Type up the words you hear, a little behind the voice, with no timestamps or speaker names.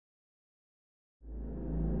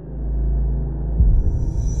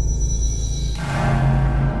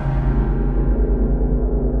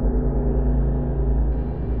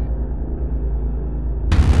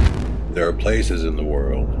places in the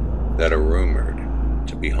world that are rumored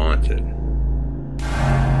to be haunted.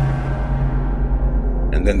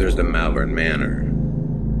 And then there's the Malvern Manor,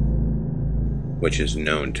 which is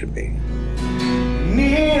known to be.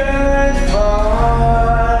 Near and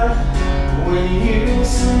far, when you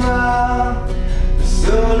smile, the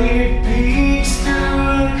slowly peeks through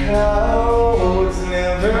the clouds,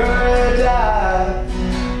 never die.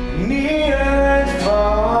 Near and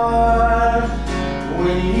far,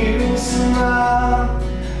 when you smile,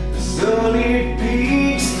 the slowly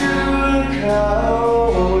peeks through the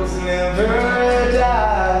clouds, never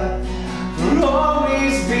die. For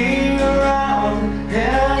always being around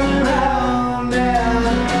and around and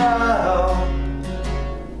around.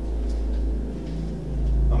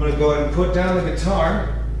 I'm gonna go ahead and put down the guitar,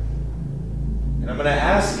 and I'm gonna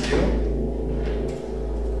ask you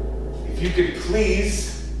if you could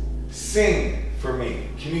please sing for me.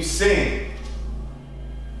 Can you sing?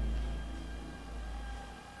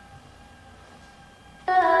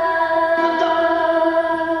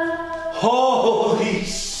 Holy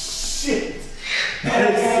shit!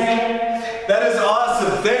 That is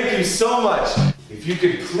awesome. Thank you so much. If you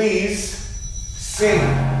could please sing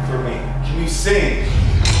for me. Can you sing?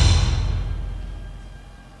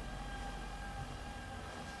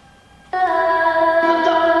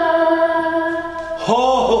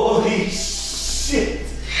 Holy shit!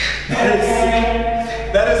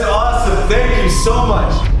 That is awesome. Thank you so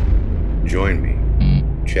much. Join me,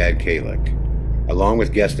 Chad Kalick, along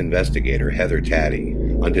with guest investigator Heather Taddy,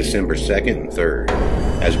 on December 2nd and 3rd,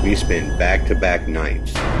 as we spend back-to-back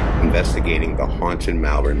nights investigating the haunted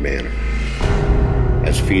Malvern Manor,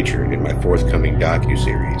 as featured in my forthcoming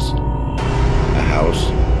docuseries, A House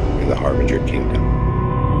in the Harbinger Kingdom.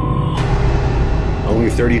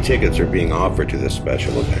 Only 30 tickets are being offered to this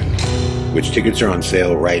special event, which tickets are on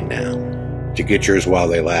sale right now. To get yours while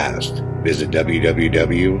they last, visit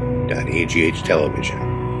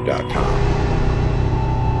www.aghtelevision.com.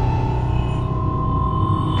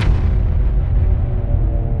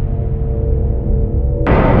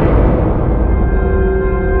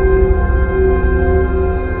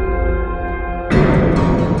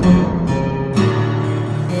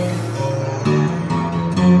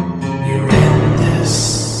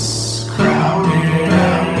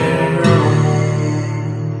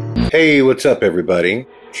 Hey, what's up everybody?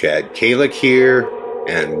 Chad Kalick here,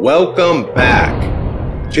 and welcome back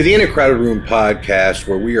to the In a Crowded Room podcast,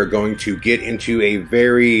 where we are going to get into a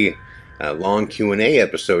very long Q&A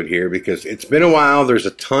episode here, because it's been a while. There's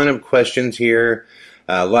a ton of questions here,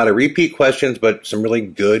 a lot of repeat questions, but some really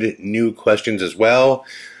good new questions as well.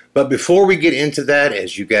 But before we get into that,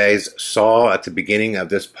 as you guys saw at the beginning of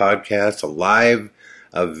this podcast, the live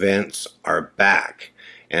events are back.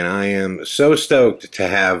 And I am so stoked to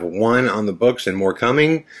have one on the books and more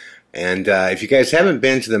coming. And if you guys haven't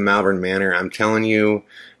been to the Malvern Manor, I'm telling you,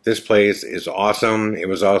 this place is awesome. It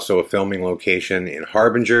was also a filming location in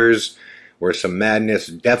Harbingers, where some madness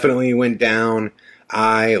definitely went down.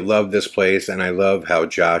 I love this place, and I love how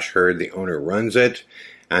Josh Hurd, the owner, runs it.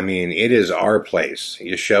 I mean, it is our place.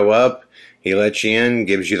 You show up, he lets you in,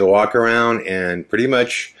 gives you the walk around, and pretty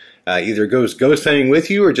much either goes ghost hunting with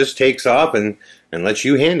you or just takes off and lets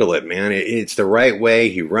you handle it, man. It's the right way.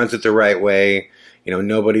 He runs it the right way. You know,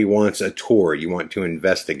 nobody wants a tour. You want to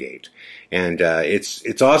investigate. And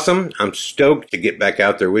it's awesome. I'm stoked to get back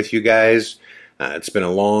out there with you guys. It's been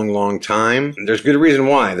a long time. There's good reason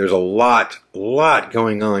why. There's a lot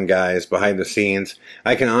going on, guys, behind the scenes.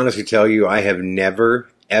 I can honestly tell you, I have never,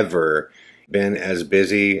 ever been as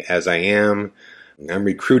busy as I am. I'm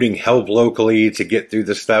recruiting help locally to get through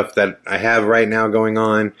the stuff that I have right now going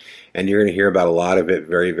on, and you're going to hear about a lot of it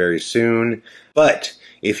very, very soon. But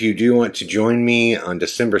if you do want to join me on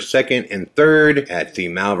December 2nd and 3rd at the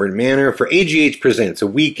Malvern Manor for AGH Presents, a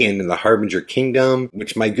weekend in the Harbinger Kingdom,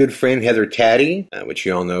 which my good friend Heather Taddy, which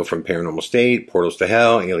you all know from Paranormal State, Portals to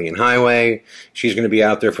Hell, Alien Highway, she's going to be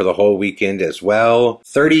out there for the whole weekend as well.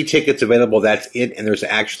 30 tickets available, that's it, and there's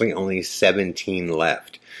actually only 17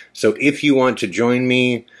 left. So if you want to join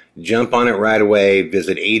me, jump on it right away.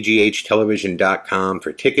 Visit aghtelevision.com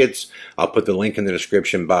for tickets. I'll put the link in the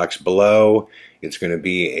description box below. It's going to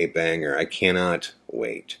be a banger. I cannot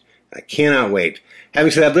wait. I cannot wait.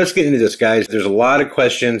 Having said that, let's get into this, guys. There's a lot of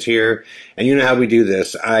questions here, and you know how we do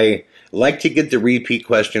this. I like to get the repeat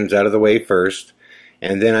questions out of the way first,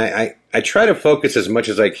 and then I try to focus as much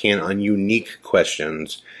as I can on unique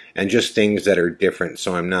questions and just things that are different,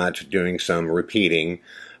 so I'm not doing some repeating.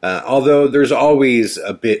 Although there's always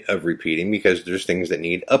a bit of repeating because there's things that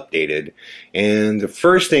need updated. And the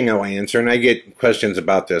first thing I'll answer, and I get questions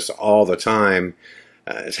about this all the time,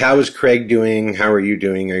 How is Craig doing? How are you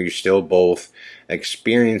doing? Are you still both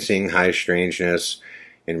experiencing high strangeness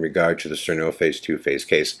in regard to the Sir-No-Face, Two-Face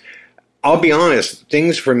case? I'll be honest,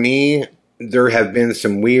 things for me, there have been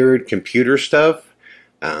some weird computer stuff,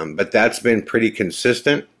 but that's been pretty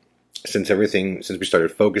consistent since we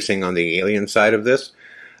started focusing on the alien side of this.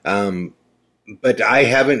 But I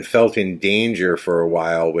haven't felt in danger for a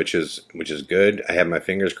while, which is good. I have my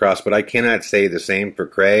fingers crossed, but I cannot say the same for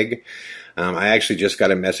Craig. I actually just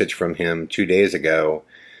got a message from him 2 days ago.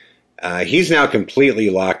 He's now completely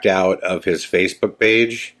locked out of his Facebook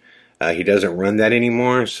page. He doesn't run that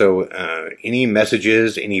anymore. So any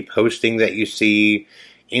messages, any posting that you see,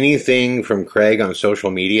 anything from Craig on social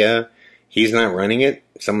media, he's not running it.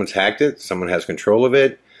 Someone's hacked it. Someone has control of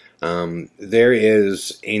it. There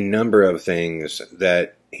is a number of things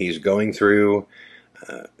that he's going through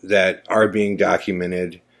that are being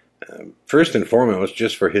documented, first and foremost,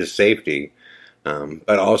 just for his safety,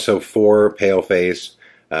 but also for Paleface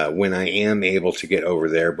when I am able to get over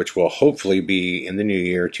there, which will hopefully be in the new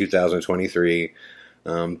year, 2023.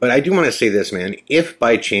 But I do want to say this, man. If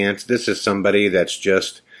by chance this is somebody that's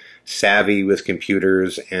just savvy with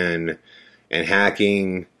computers and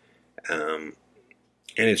hacking, and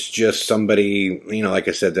it's just somebody, like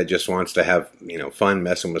I said, that just wants to have, fun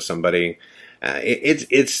messing with somebody.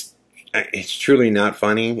 It's truly not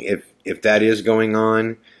funny. If that is going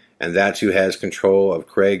on, and that's who has control of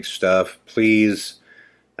Craig's stuff, please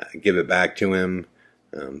give it back to him.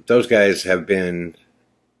 Those guys have been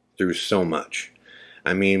through so much.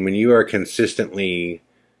 I mean, when you are consistently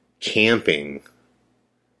camping,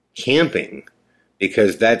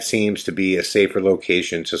 because that seems to be a safer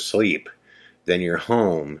location to sleep than your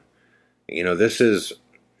home, this is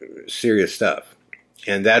serious stuff.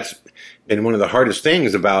 And that's been one of the hardest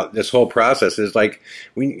things about this whole process is like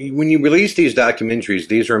when you release these documentaries,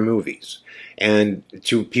 these are movies. And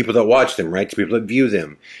to people that watch them, right, to people that view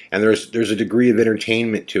them, and there's a degree of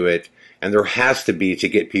entertainment to it, and there has to be to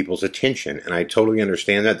get people's attention. And I totally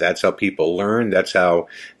understand that. That's how people learn. That's how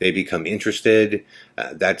they become interested.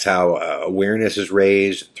 That's how awareness is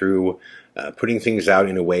raised through putting things out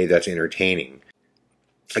in a way that's entertaining.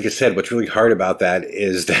 Like I said, what's really hard about that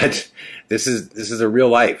is that this is a real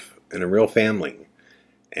life and a real family,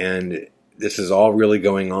 and this is all really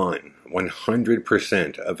going on.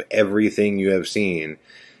 100% of everything you have seen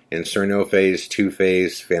in Sir-No-Face,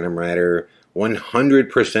 Two-Face, Phantom Rider,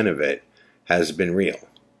 100% of it has been real,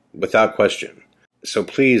 without question. So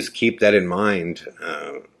please keep that in mind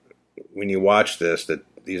when you watch this, that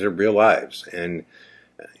these are real lives. And,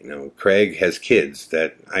 Craig has kids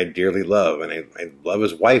that I dearly love, and I love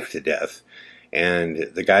his wife to death, and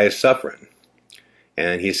the guy is suffering,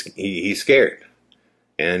 and he's scared.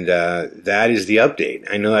 And that is the update.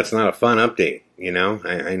 I know that's not a fun update,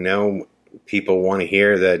 I know people want to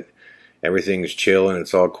hear that everything's chill and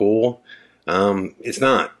it's all cool. It's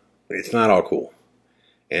not. It's not all cool.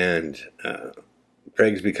 And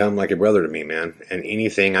Craig's become like a brother to me, man. And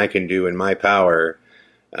anything I can do in my power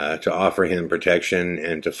to offer him protection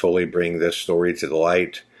and to fully bring this story to the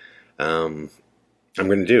light, I'm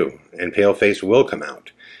going to do. And Paleface will come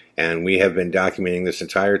out. And we have been documenting this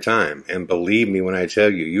entire time. And believe me when I tell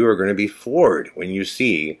you, you are going to be floored when you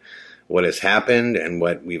see what has happened and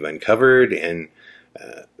what we've uncovered and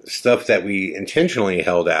stuff that we intentionally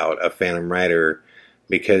held out of Phantom Rider,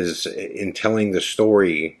 because in telling the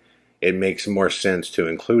story, it makes more sense to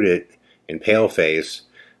include it in Paleface.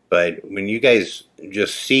 But when you guys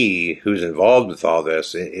just see who's involved with all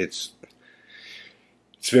this, it's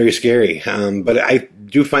very scary. But I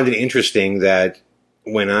do find it interesting that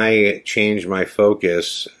when I change my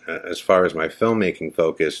focus, as far as my filmmaking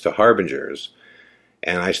focus, to Harbingers,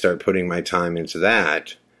 and I start putting my time into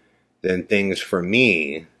that, then things for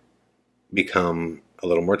me become a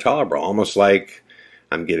little more tolerable. Almost like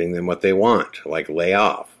I'm giving them what they want, like lay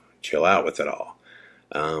off, chill out with it all.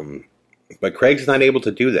 But Craig's not able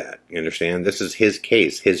to do that. You understand? This is his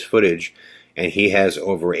case, his footage, and he has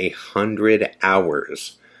over 100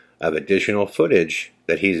 hours of additional footage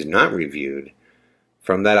that he's not reviewed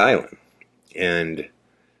from that island. And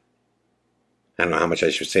I don't know how much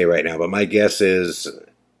I should say right now, but my guess is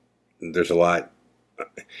there's a lot.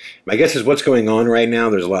 My guess is what's going on right now,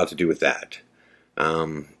 there's a lot to do with that.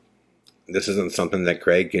 This isn't something that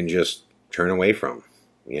Craig can just turn away from.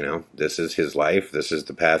 This is his life. This is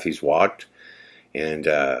the path he's walked. And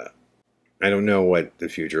I don't know what the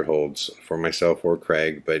future holds for myself or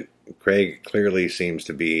Craig, but Craig clearly seems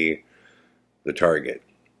to be the target.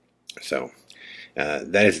 So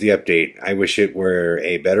that is the update. I wish it were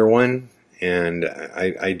a better one, and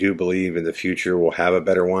I do believe in the future we'll have a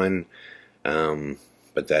better one,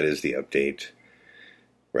 but that is the update.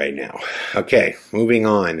 right now. Okay, moving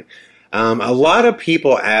on. A lot of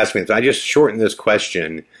people ask me, so I just shortened this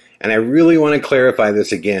question, and I really want to clarify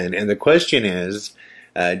this again. And the question is,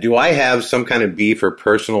 do I have some kind of beef or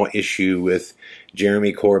personal issue with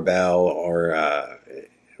Jeremy Corbell, or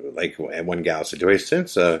like one gal said, do I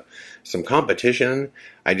sense some competition?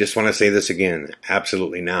 I just want to say this again,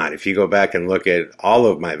 absolutely not. If you go back and look at all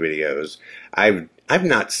of my videos, I've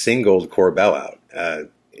not singled Corbell out.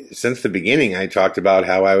 Since the beginning, I talked about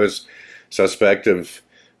how I was suspect of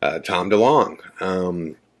Tom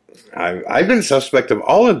DeLonge. I've been suspect of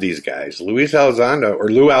all of these guys. Lou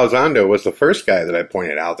Elizondo was the first guy that I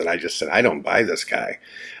pointed out that I just said, I don't buy this guy.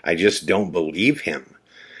 I just don't believe him.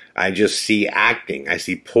 I just see acting. I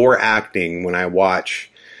see poor acting when I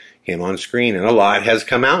watch him on screen. And a lot has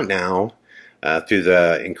come out now through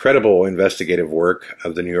the incredible investigative work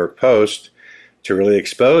of the New York Post to really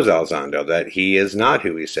expose Elizondo that he is not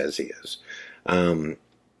who he says he is.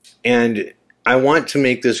 And I want to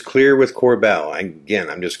make this clear with Corbell. Again,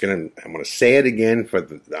 I'm going to say it again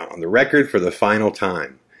on the record for the final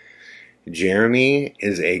time. Jeremy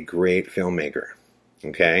is a great filmmaker.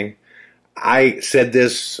 Okay? I said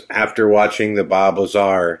this after watching the Bob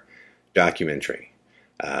Lazar documentary,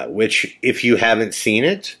 which if you haven't seen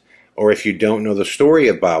it, or if you don't know the story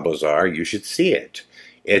of Bob Lazar, you should see it.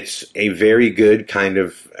 It's a very good kind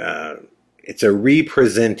of, it's a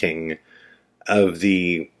representing of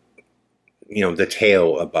the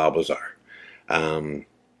tale of Bob Lazar. And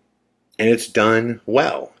it's done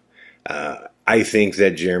well. I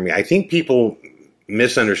think people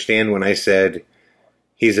misunderstand when I said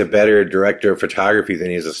he's a better director of photography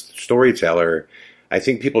than he is a storyteller. I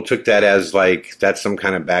think people took that as like, that's some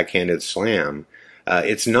kind of backhanded slam.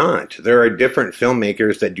 It's not. There are different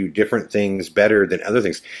filmmakers that do different things better than other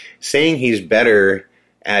things. Saying he's better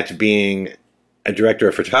at being a director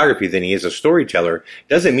of photography than he is a storyteller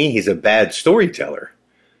doesn't mean he's a bad storyteller.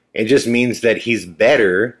 It just means that he's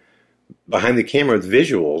better behind the camera with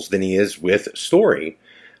visuals than he is with story.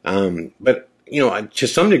 But to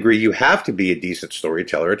some degree, you have to be a decent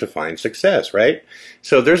storyteller to find success, right?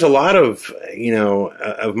 So there's a lot of,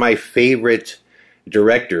 of my favorite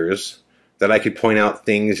directors that I could point out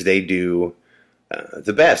things they do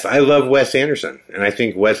the best. I love Wes Anderson, and I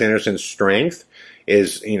think Wes Anderson's strength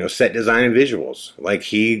is, set design and visuals. Like,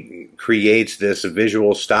 he creates this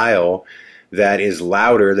visual style that is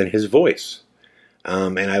louder than his voice.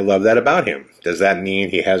 And I love that about him. Does that mean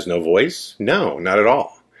he has no voice? No, not at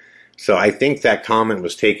all. So I think that comment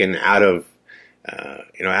was taken out of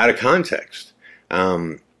context.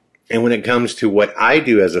 And when it comes to what I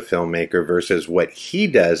do as a filmmaker versus what he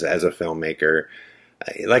does as a filmmaker,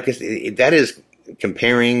 like I said, that is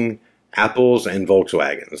comparing apples and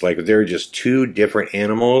Volkswagens. Like, they're just two different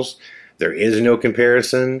animals. There is no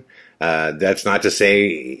comparison. That's not to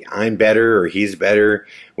say I'm better or he's better.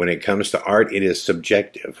 When it comes to art, it is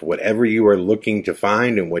subjective. Whatever you are looking to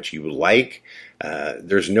find and what you like,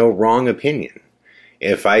 there's no wrong opinion.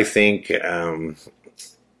 If I think, Anton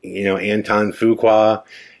Fuqua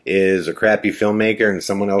is a crappy filmmaker and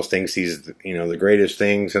someone else thinks he's, the greatest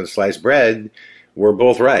thing since sliced bread, we're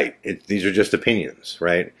both right. These are just opinions,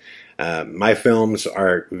 right? My films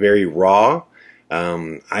are very raw.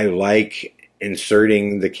 I like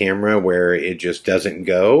inserting the camera where it just doesn't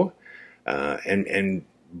go, and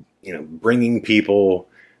bringing people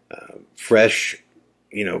fresh,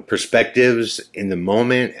 perspectives in the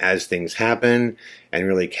moment as things happen, and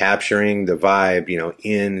really capturing the vibe,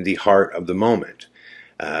 in the heart of the moment.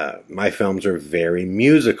 My films are very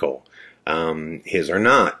musical. His are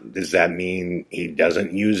not. Does that mean he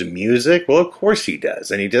doesn't use music? Well, of course he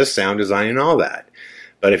does, and he does sound design and all that.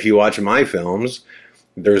 But if you watch my films,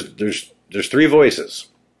 there's three voices.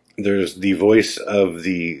 There's the voice of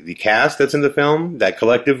the cast that's in the film, that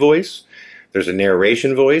collective voice. There's a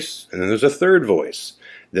narration voice, and then there's a third voice.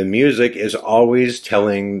 The music is always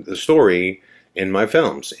telling the story in my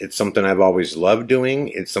films. It's something I've always loved doing.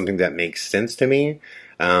 It's something that makes sense to me.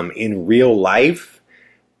 In real life,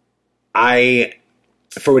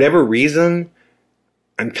 for whatever reason,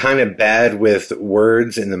 I'm kind of bad with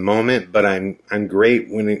words in the moment, but I'm great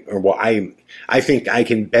I think I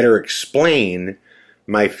can better explain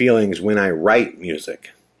my feelings when I write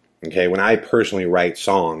music. Okay, when I personally write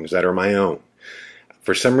songs that are my own.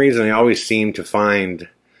 For some reason, I always seem to find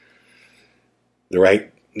the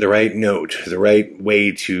right note, the right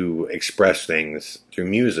way to express things through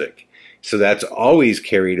music. So that's always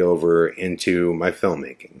carried over into my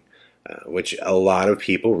filmmaking, which a lot of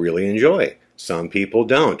people really enjoy. Some people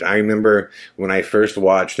don't. I remember when I first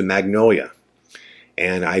watched Magnolia,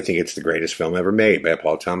 and I think it's the greatest film ever made by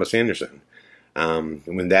Paul Thomas Anderson.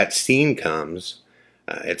 When that scene comes,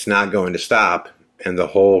 It's Not Going to Stop, and the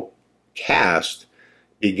whole cast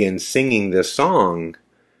begins singing this song.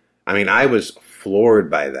 I mean, I was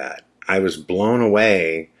floored by that. I was blown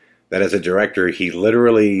away that as a director, he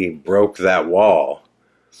literally broke that wall,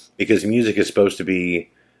 because music is supposed to be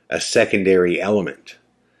a secondary element.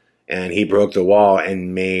 And he broke the wall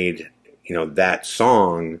and made, that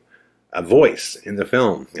song a voice in the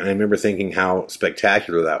film. And I remember thinking how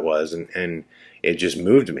spectacular that was, and it just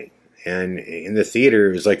moved me. And in the theater,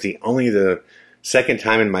 it was like the second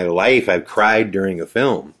time in my life I've cried during a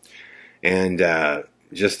film. And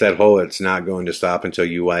just that whole "It's Not Going to Stop Until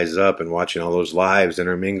You Wise Up," and watching all those lives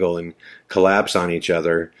intermingle and collapse on each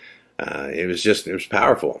other, it was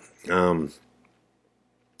powerful.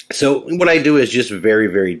 So what I do is just very,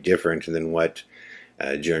 very different than what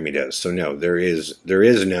Jeremy does. So no, there is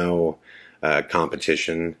no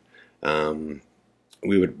competition.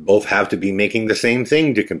 We would both have to be making the same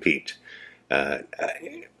thing to compete.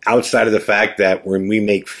 Outside of the fact that when we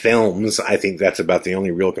make films, I think that's about the only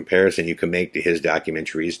real comparison you can make to his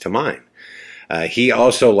documentaries to mine. He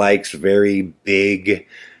also likes very big,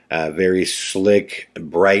 very slick,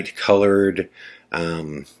 bright colored,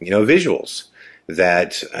 visuals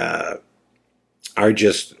that are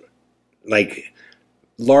just like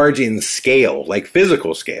large in scale, like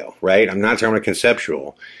physical scale, right? I'm not talking about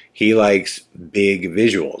conceptual. He likes big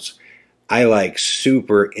visuals. I like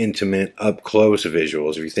super intimate, up close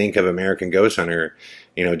visuals. If you think of American Ghost Hunter,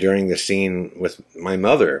 during the scene with my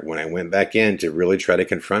mother, when I went back in to really try to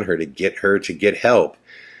confront her to get help.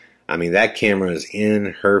 I mean, that camera is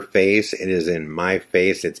in her face. It is in my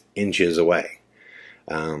face. It's inches away.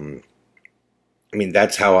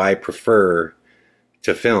 That's how I prefer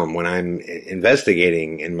to film when I'm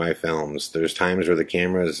investigating in my films. There's times where the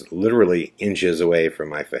camera is literally inches away from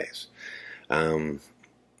my face.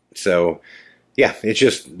 So, yeah, it's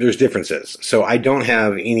just, there's differences. So I don't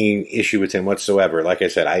have any issue with him whatsoever. Like I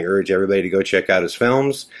said, I urge everybody to go check out his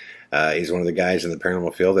films. He's one of the guys in the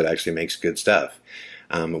paranormal field that actually makes good stuff.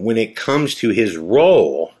 When it comes to his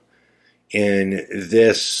role in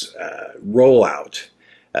this rollout,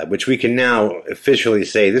 which we can now officially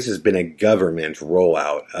say this has been a government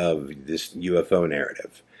rollout of this UFO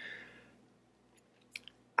narrative,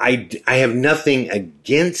 I have nothing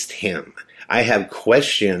against him. I have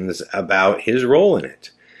questions about his role in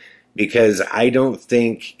it, because I don't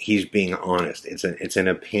think he's being honest. It's an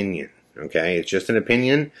opinion, okay? It's just an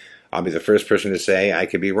opinion. I'll be the first person to say I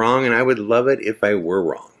could be wrong, and I would love it if I were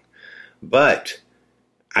wrong. But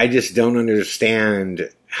I just don't understand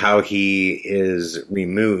how he is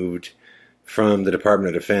removed from the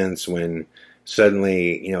Department of Defense when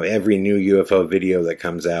suddenly, every new UFO video that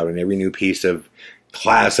comes out and every new piece of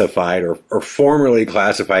classified or formerly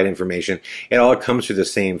classified information, it all comes through the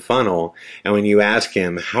same funnel. And when you ask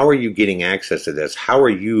him, how are you getting access to this? How are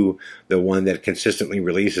you the one that consistently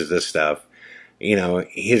releases this stuff?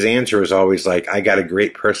 His answer is always like, I got a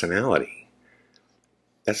great personality.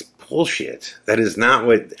 That's bullshit. That is not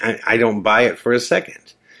what, I don't buy it for a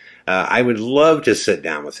second. I would love to sit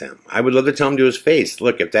down with him. I would love to tell him to his face,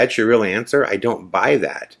 look, if that's your real answer, I don't buy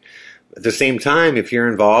that. At the same time, if you're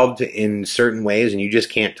involved in certain ways and you just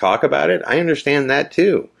can't talk about it, I understand that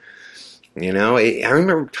too. I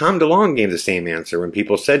remember Tom DeLonge gave the same answer when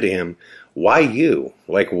people said to him, why you?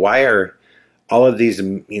 Like, why are all of these,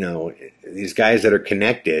 these guys that are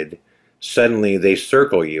connected, suddenly they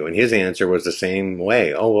circle you? And his answer was the same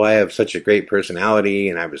way. Oh, well, I have such a great personality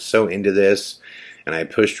and I was so into this and I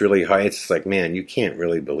pushed really hard. It's like, man, you can't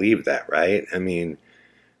really believe that, right? I mean,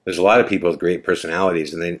 there's a lot of people with great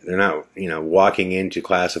personalities, and they're not, walking into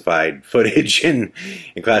classified footage and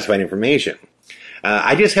classified information.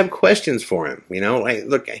 I just have questions for him.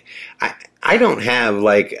 Look, I don't have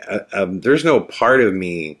there's no part of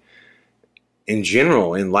me in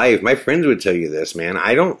general in life. My friends would tell you this, man.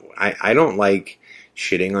 I don't like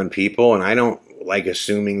shitting on people, and I don't like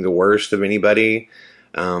assuming the worst of anybody.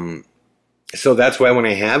 So that's why when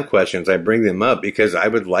I have questions, I bring them up, because I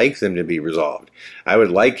would like them to be resolved. I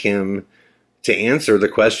would like him to answer the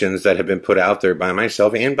questions that have been put out there by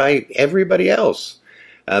myself and by everybody else.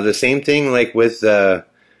 The same thing like with the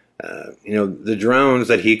drones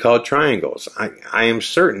that he called triangles. I am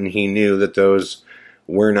certain he knew that those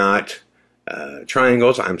were not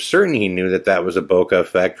triangles. I'm certain he knew that that was a bokeh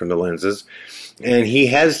effect from the lenses. And he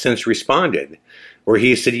has since responded, where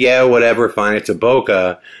he said, yeah, whatever, fine, it's a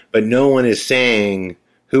bokeh, but no one is saying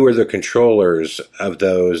who are the controllers of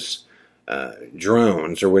those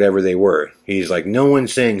drones or whatever they were. He's like, no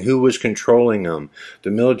one's saying who was controlling them.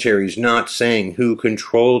 The military's not saying who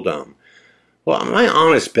controlled them. Well, my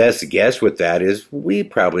honest best guess with that is we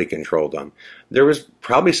probably controlled them. There was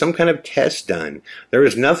probably some kind of test done. There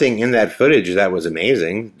was nothing in that footage that was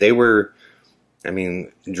amazing. They were, I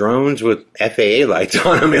mean, drones with FAA lights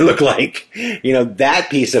on them, it looked like. That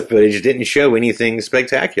piece of footage didn't show anything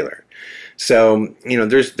spectacular. So,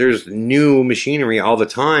 there's new machinery all the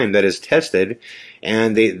time that is tested,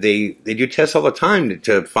 and they do tests all the time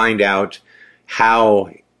to find out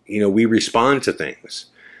how, we respond to things.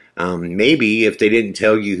 Maybe if they didn't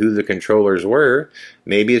tell you who the controllers were,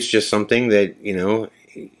 maybe it's just something that,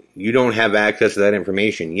 you don't have access to that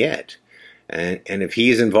information yet. And if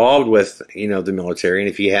he's involved with, the military, and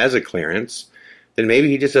if he has a clearance, then maybe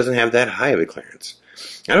he just doesn't have that high of a clearance.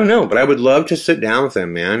 I don't know, but I would love to sit down with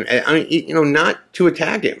him, man. I mean, not to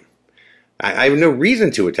attack him. I have no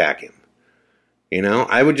reason to attack him.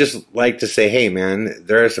 I would just like to say, hey, man,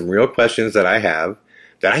 there are some real questions that I have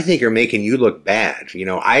that I think are making you look bad.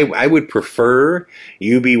 I would prefer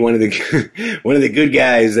you be one of the good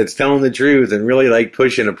guys that's telling the truth and really like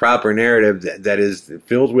pushing a proper narrative that is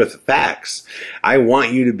filled with facts. I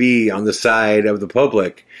want you to be on the side of the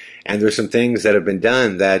public, and there's some things that have been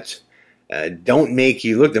done that don't make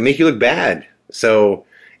you look bad. So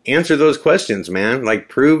answer those questions, man. Like,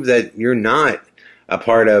 prove that you're not a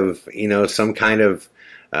part of some kind of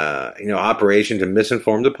operation to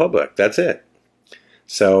misinform the public. That's it.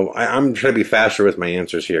 So I'm trying to be faster with my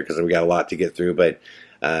answers here because we got a lot to get through, but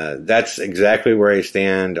that's exactly where I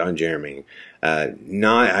stand on Jeremy. I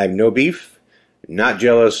have no beef, not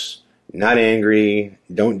jealous, not angry,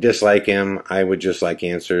 don't dislike him. I would just like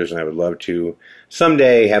answers, and I would love to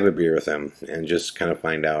someday have a beer with him and just kind of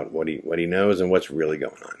find out what he knows and what's really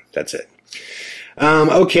going on. That's it.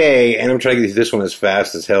 Okay, and I'm trying to get this one as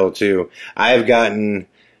fast as hell too. I've gotten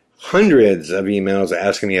hundreds of emails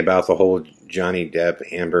asking me about the whole Johnny Depp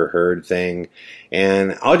Amber Heard thing,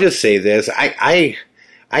 and I'll just say this: I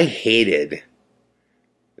hated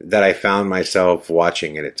that I found myself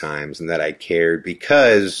watching it at times and that I cared,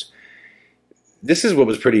 because this is what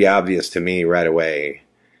was pretty obvious to me right away.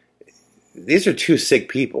 These are two sick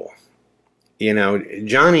people.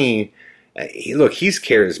 Johnny, he's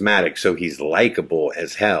charismatic, so he's likable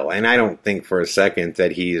as hell, and I don't think for a second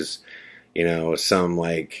that he's some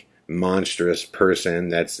like monstrous person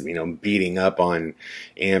that's beating up on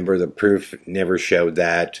Amber. The proof never showed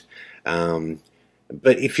that.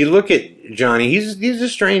 But if you look at Johnny, he's a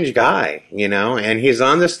strange guy, and he's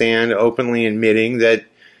on the stand openly admitting that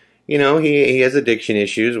he has addiction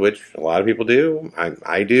issues, which a lot of people do.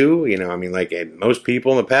 I do. Like most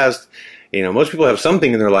people in the past, most people have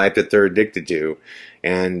something in their life that they're addicted to,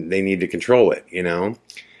 and they need to control it.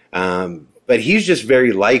 But he's just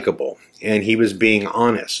very likable, and he was being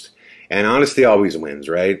honest. And honesty always wins,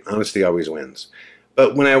 right? Honesty always wins.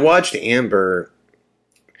 But when I watched Amber,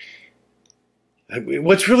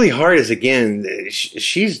 what's really hard is, again,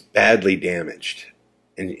 she's badly damaged.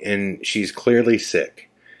 And she's clearly sick.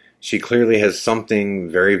 She clearly has something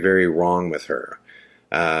very, very wrong with her.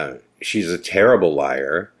 She's a terrible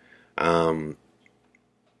liar. And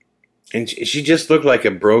she just looked like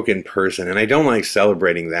a broken person. And I don't like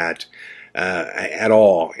celebrating that at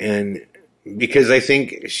all. And because I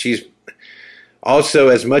think she's also,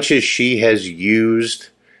 as much as she has used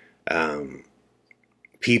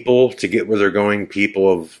people to get where they're going,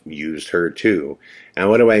 people have used her too. And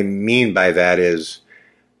what do I mean by that is,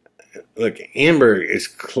 look, Amber is,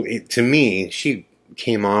 to me, she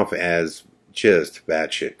came off as just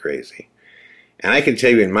batshit crazy. And I can tell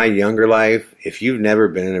you, in my younger life, if you've never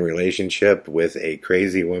been in a relationship with a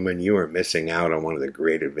crazy woman, you are missing out on one of the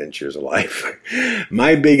great adventures of life.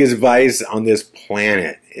 My biggest vice on this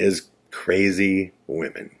planet is crazy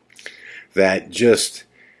women that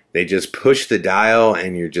they just push the dial,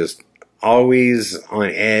 and you're just always on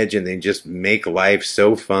edge, and they just make life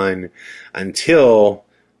so fun until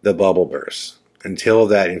the bubble bursts, until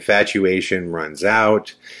that infatuation runs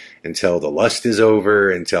out, until the lust is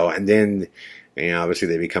over, and then obviously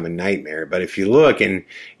they become a nightmare. But if you look, and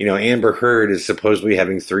Amber Heard is supposedly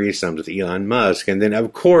having threesomes with Elon Musk, and then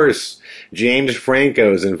of course James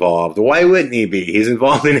Franco's involved. Why wouldn't he be? He's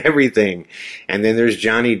involved in everything. And then there's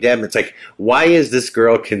Johnny Depp. It's like, why is this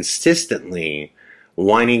girl consistently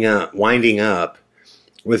winding up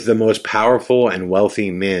with the most powerful and wealthy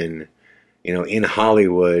men in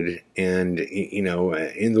Hollywood and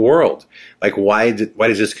in the world? Like, why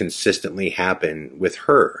does this consistently happen with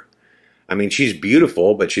her? I mean, she's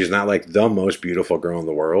beautiful, but she's not like the most beautiful girl in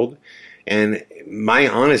the world. And my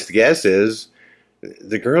honest guess is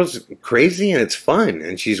the girl's crazy and it's fun,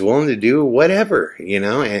 and she's willing to do whatever,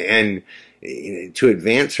 and to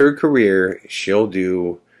advance her career, she'll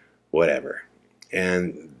do whatever.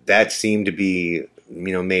 And that seemed to be,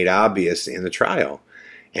 made obvious in the trial.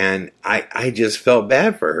 And I just felt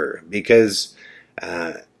bad for her because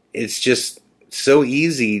it's just so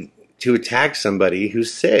easy to attack somebody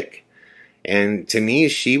who's sick. And to me,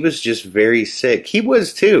 she was just very sick. He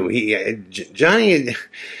was too. Johnny,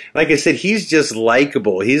 like I said, he's just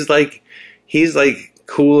likable. He's like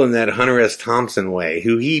cool in that Hunter S. Thompson way,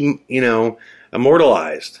 who he,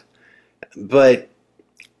 immortalized. But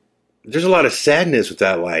there's a lot of sadness with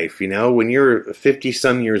that life, when you're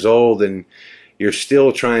 50-some years old and you're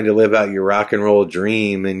still trying to live out your rock and roll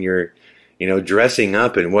dream, and you're, dressing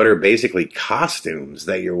up in what are basically costumes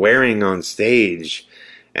that you're wearing on stage,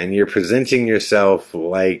 and you're presenting yourself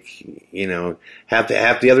like, half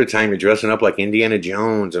the other time you're dressing up like Indiana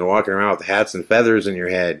Jones and walking around with hats and feathers in your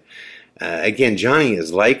head. Again, Johnny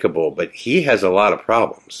is likable, but he has a lot of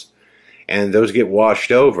problems. And those get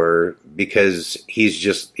washed over because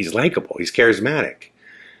he's likable. He's charismatic.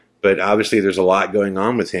 But obviously there's a lot going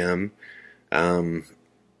on with him. And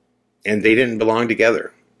they didn't belong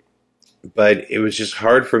together. But it was just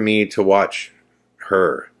hard for me to watch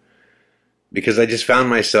her, because I just found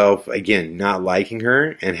myself, again, not liking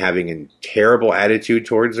her and having a terrible attitude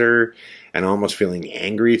towards her and almost feeling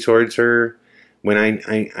angry towards her, when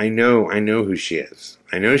I know who she is.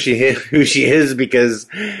 I know who she is because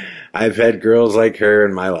I've had girls like her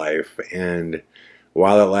in my life, and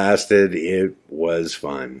while it lasted, it was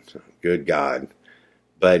fun. Good God.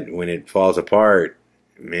 But when it falls apart,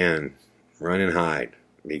 man, run and hide,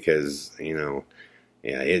 because,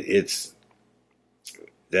 it's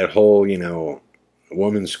that whole,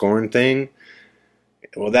 woman scorn thing.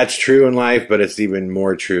 Well, that's true in life, but it's even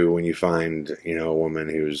more true when you find, a woman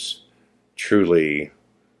who's truly,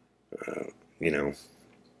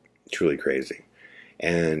 truly crazy.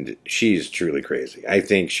 And she's truly crazy. I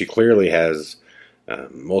think she clearly has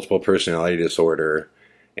multiple personality disorder,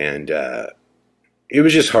 and it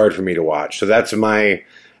was just hard for me to watch. So that's my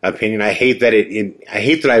opinion. I hate that I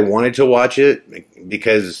hate that I wanted to watch it,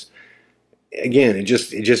 because again, it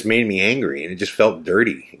just made me angry, and it just felt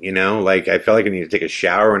dirty, like I felt like I needed to take a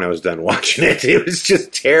shower when I was done watching it. It was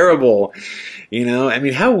just terrible, I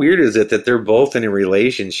mean, how weird is it that they're both in a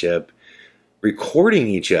relationship recording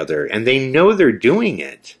each other, and they know they're doing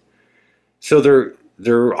it, so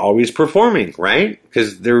they're always performing, right?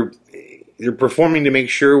 Because they're performing to make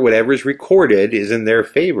sure whatever's recorded is in their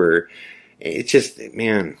favor. It's just,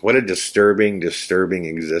 man, what a disturbing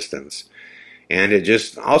existence. And it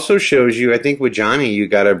just also shows you, I think with Johnny, you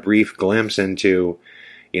got a brief glimpse into,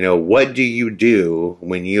 what do you do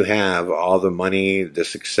when you have all the money, the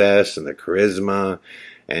success, and the charisma,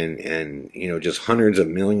 and just hundreds of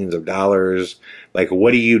millions of dollars. Like,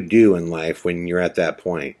 what do you do in life when you're at that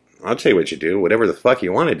point? I'll tell you what you do, whatever the fuck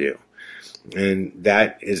you want to do. And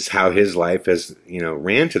that is how his life has,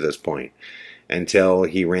 ran to this point, until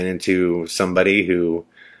he ran into somebody who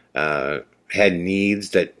had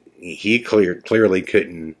needs that he clearly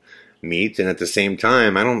couldn't meet. And at the same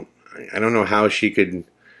time, I don't know how she could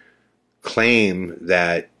claim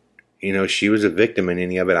that, she was a victim in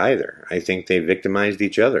any of it either. I think they victimized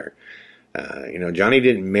each other. Johnny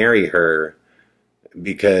didn't marry her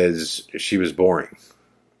because she was boring.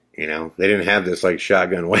 They didn't have this like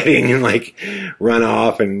shotgun wedding and like run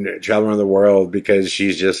off and travel around the world because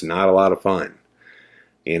she's just not a lot of fun.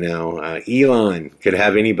 Elon could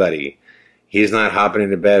have anybody. He's not hopping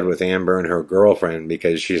into bed with Amber and her girlfriend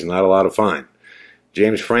because she's not a lot of fun.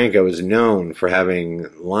 James Franco is known for having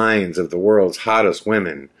lines of the world's hottest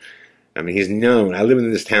women. I mean, he's known. I live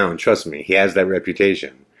in this town. Trust me. He has that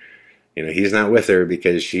reputation. He's not with her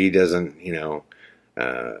because she doesn't,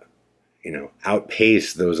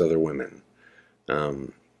 outpace those other women.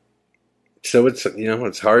 So it's,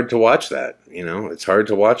 it's hard to watch that. It's hard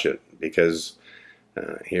to watch it because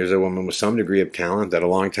here's a woman with some degree of talent that a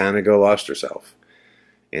long time ago lost herself.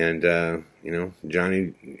 And,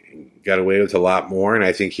 Johnny got away with a lot more, and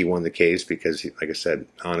I think he won the case because, like I said,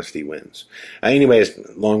 honesty wins. Anyways,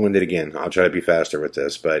 long-winded again. I'll try to be faster with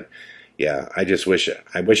this, but yeah, I wish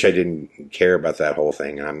I didn't care about that whole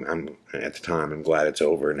thing. And I'm at the time, I'm glad it's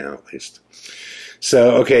over now, at least.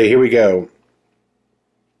 So, okay, here we go.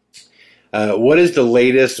 What is the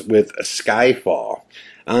latest with Skyfall?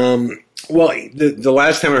 Well, the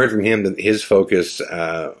last time I heard from him, his focus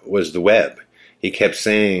was the web. He kept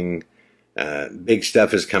saying big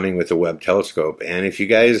stuff is coming with the Webb telescope. And if you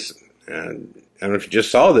guys, I don't know if you just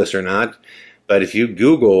saw this or not, but if you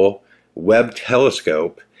Google Webb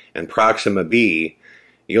telescope and Proxima-B,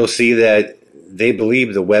 you'll see that they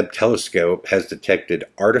believe the Webb telescope has detected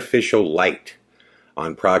artificial light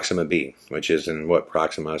on Proxima-B, which is in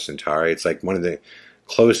Proxima Centauri. It's like one of the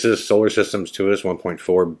closest solar systems to us,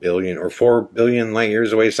 1.4 billion or 4 billion light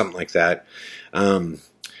years away, something like that.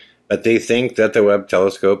 But they think that the Webb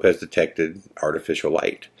telescope has detected artificial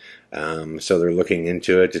light. So they're looking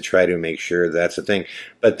into it to try to make sure that's a thing.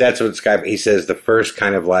 But that's what he says, the first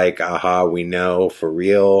kind of like, aha, we know for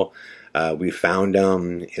real, we found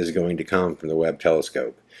them, is going to come from the Webb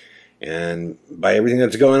telescope. And by everything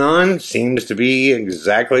that's going on, seems to be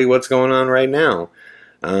exactly what's going on right now,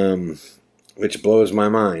 which blows my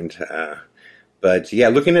mind. But yeah,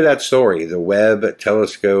 looking at that story, the Webb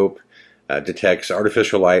telescope detects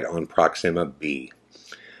artificial light on Proxima-B.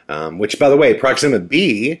 Which, by the way,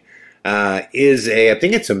 Proxima-B is I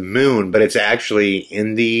think it's a moon, but it's actually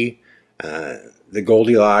in the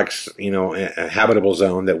Goldilocks, a habitable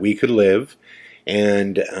zone that we could live,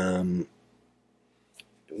 and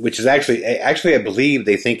which is actually, I believe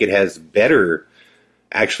they think it has better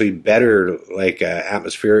like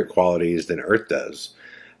atmospheric qualities than Earth does.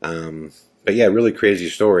 But yeah, really crazy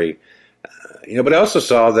story. But I also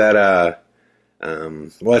saw that.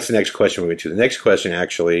 Well, that's the next question we went to. The next question,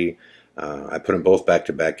 actually, I put them both back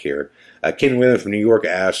to back here. Ken Whelan from New York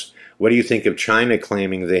asked, what do you think of China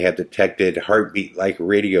claiming they have detected heartbeat-like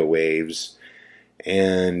radio waves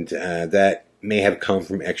and that may have come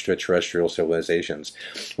from extraterrestrial civilizations?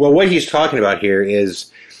 Well, what he's talking about here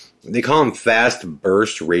is, they call them fast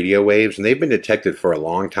burst radio waves, and they've been detected for a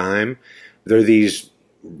long time. They're these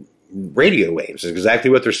radio waves, is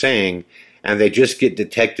exactly what they're saying, and they just get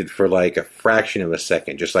detected for like a fraction of a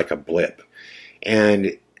second, just like a blip.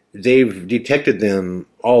 And they've detected them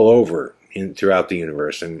all over throughout the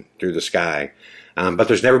universe and through the sky, but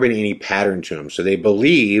there's never been any pattern to them. So they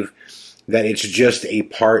believe that it's just a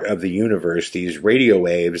part of the universe, these radio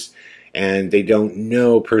waves, and they don't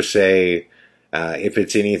know per se if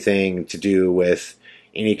it's anything to do with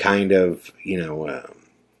any kind of,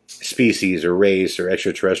 species or race or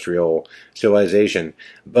extraterrestrial civilization.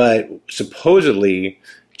 But supposedly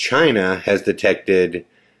China has detected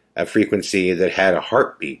a frequency that had a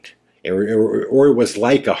heartbeat, or it was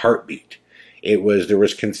like a heartbeat. There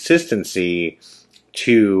was consistency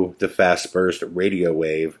to the fast burst radio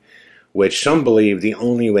wave, which some believe the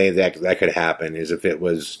only way that could happen is if it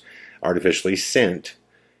was artificially sent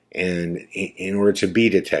and in order to be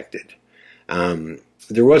detected.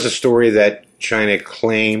 There was a story that China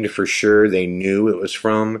claimed for sure they knew it was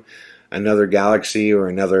from another galaxy or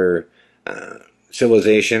another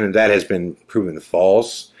civilization, and that has been proven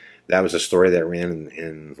false. That was a story that ran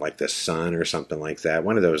in like the Sun or something like that.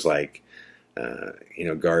 One of those like,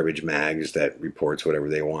 garbage mags that reports whatever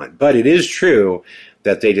they want. But it is true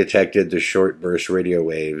that they detected the short burst radio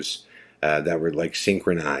waves that were like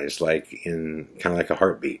synchronized, like in kind of like a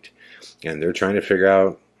heartbeat. And they're trying to figure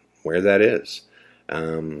out where that is.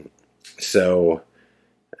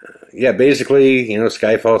 Yeah, basically,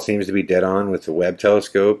 Skyfall seems to be dead on with the Webb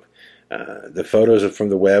telescope. The photos from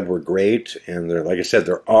the Webb were great, and like I said,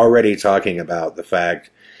 they're already talking about the fact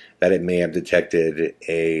that it may have detected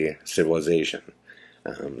a civilization.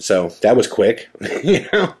 So that was quick.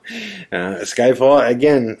 Skyfall,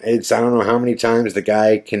 again, I don't know how many times the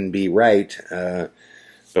guy can be right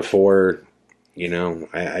before,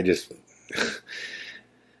 I just...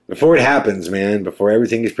 Before it happens, man, before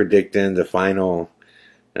everything is predicted, the final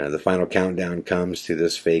countdown comes to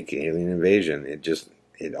this fake alien invasion.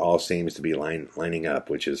 It all seems to be lining up,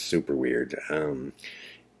 which is super weird.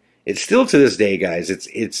 It's still to this day, guys.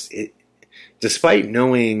 It despite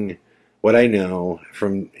knowing what I know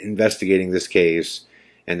from investigating this case,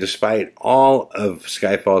 and despite all of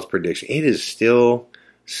Skyfall's prediction, it is still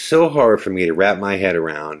so hard for me to wrap my head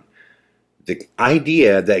around the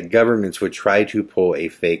idea that governments would try to pull a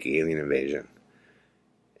fake alien invasion.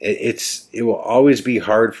 It will always be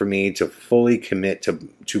hard for me to fully commit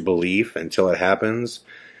to belief until it happens.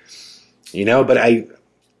 But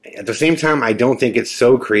at the same time, I don't think it's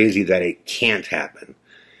so crazy that it can't happen.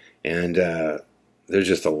 And there's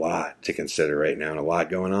just a lot to consider right now, and a lot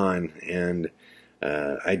going on. And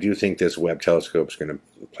I do think this Webb telescope is going to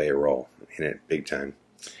play a role in it big time.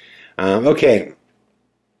 Okay.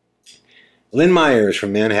 Lynn Myers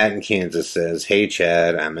from Manhattan, Kansas says, hey,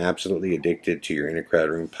 Chad, I'm absolutely addicted to your In a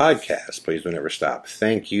Crowded Room podcast. Please don't ever stop.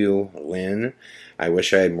 Thank you, Lynn. I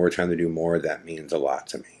wish I had more time to do more. That means a lot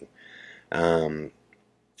to me.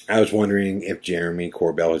 I was wondering if Jeremy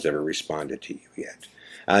Corbell has ever responded to you yet.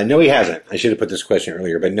 No, he hasn't. I should have put this question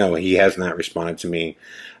earlier, but no, he has not responded to me.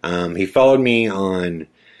 He followed me on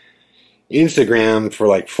Instagram for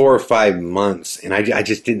like 4 or 5 months, and I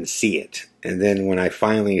just didn't see it. And then when I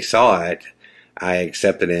finally saw it, I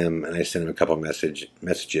accepted him, and I sent him a couple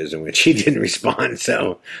messages in which he didn't respond,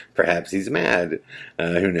 so perhaps he's mad.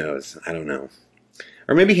 Who knows? I don't know.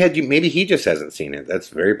 Or maybe he just hasn't seen it. That's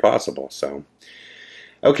very possible. So,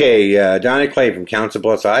 okay, Donna Clay from Council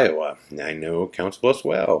Bluffs, Iowa. I know Council Bluffs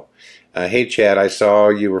well. Hey, Chad, I saw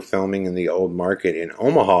you were filming in the Old Market in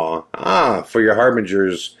Omaha. For your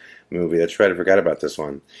Harbingers movie. That's right, I forgot about this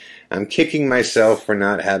one. I'm kicking myself for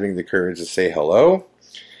not having the courage to say hello.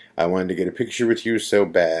 I wanted to get a picture with you so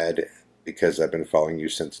bad because I've been following you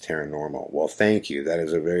since Terranormal. Well, thank you. That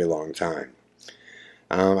is a very long time.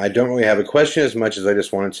 I don't really have a question as much as I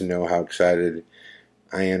just wanted to know how excited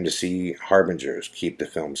I am to see Harbingers. Keep the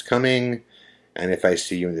films coming. And if I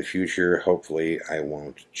see you in the future, hopefully I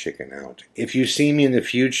won't chicken out. If you see me in the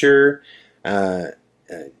future, Dana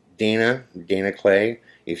Clay,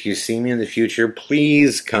 if you see me in the future,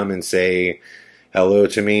 please come and say hello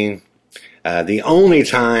to me. The only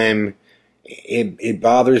time it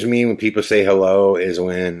bothers me when people say hello is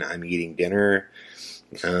when I'm eating dinner.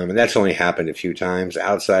 And that's only happened a few times.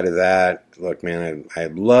 Outside of that, look, man, I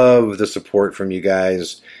love the support from you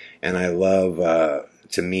guys, and I love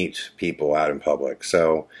to meet people out in public.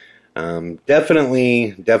 So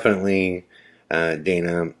definitely,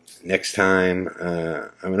 Dana, next time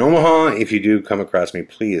I'm in Omaha, if you do come across me,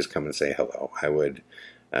 please come and say hello. I would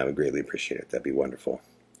greatly appreciate it. That'd be wonderful.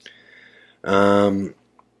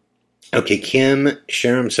 Okay, Kim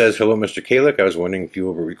Sharam says, hello, Mr. Kalick. I was wondering if you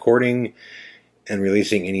will be recording and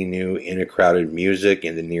releasing any new In a Crowded music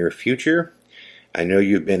in the near future. I know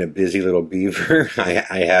you've been a busy little beaver.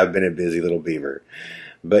 I have been a busy little beaver.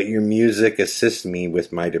 But your music assists me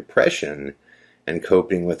with my depression and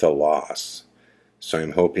coping with a loss. So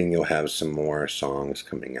I'm hoping you'll have some more songs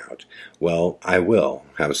coming out. Well, I will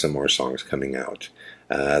have some more songs coming out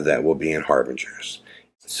that will be in Harbingers.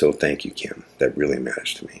 So thank you, Kim. That really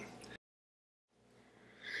matters to me.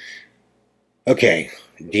 Okay,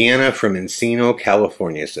 Deanna from Encino,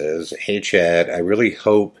 California says, hey, Chad, I really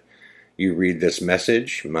hope you read this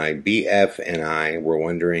message. My BF and I were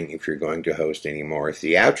wondering if you're going to host any more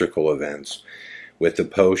theatrical events with the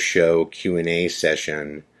post-show Q&A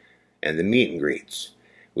session and the meet and greets.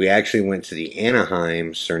 We actually went to the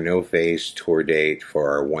Anaheim Sir No Face tour date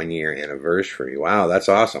for our 1-year anniversary. Wow, that's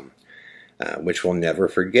awesome. Which we'll never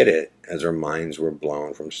forget it, as our minds were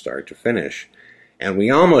blown from start to finish. And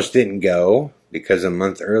we almost didn't go because a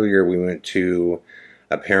month earlier we went to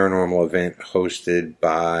a paranormal event hosted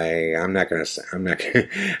by, I'm not going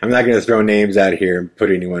to throw names out here and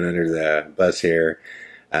put anyone under the bus here,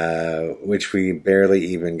 which we barely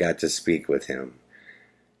even got to speak with him.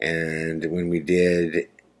 And when we did,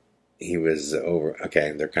 he was over.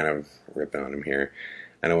 Okay, they're kind of ripping on him here.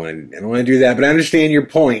 I don't want to do that, but I understand your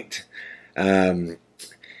point.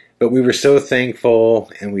 But we were so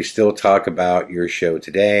thankful, and we still talk about your show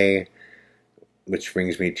today, which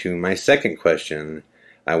brings me to my second question.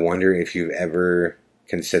 I wonder if you've ever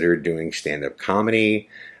considered doing stand-up comedy.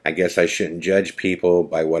 I guess I shouldn't judge people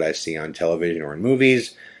by what I see on television or in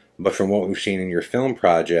movies, but from what we've seen in your film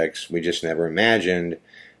projects, we just never imagined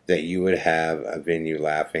that you would have a venue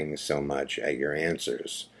laughing so much at your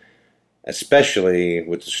answers, especially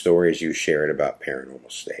with the stories you shared about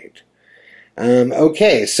Paranormal State.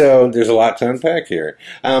 Okay, so there's a lot to unpack here.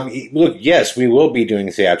 Look, yes, we will be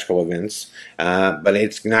doing theatrical events, but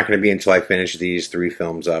it's not going to be until I finish these 3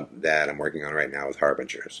 films up that I'm working on right now with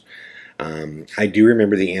Harbingers. I do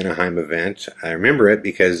remember the Anaheim event. I remember it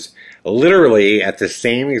because literally at the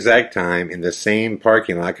same exact time in the same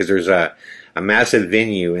parking lot, because there's a massive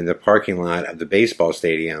venue in the parking lot of the baseball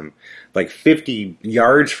stadium, like 50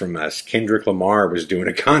 yards from us, Kendrick Lamar was doing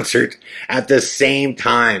a concert at the same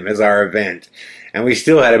time as our event. And we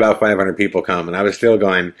still had about 500 people come. And I was still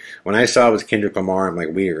going, when I saw it was Kendrick Lamar, I'm like,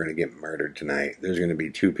 we are going to get murdered tonight. There's going to be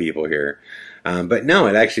 2 people here. But no,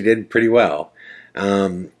 it actually did pretty well.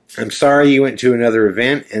 I'm sorry you went to another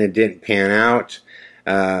event and it didn't pan out.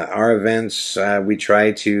 Our events, we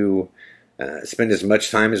try to spend as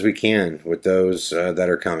much time as we can with those that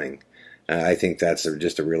are coming. I think that's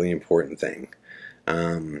just a really important thing.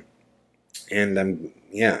 And I'm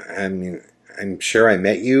sure I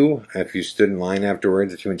met you if you stood in line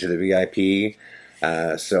afterwards, if you went to the VIP.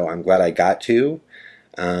 So I'm glad I got to.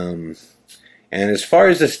 And as far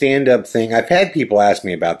as the stand-up thing, I've had people ask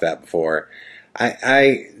me about that before.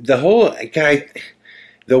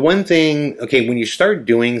 The one thing, okay, when you start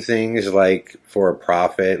doing things like for a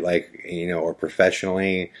profit, like, or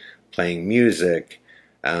professionally, playing music,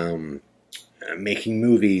 making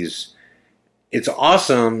movies, it's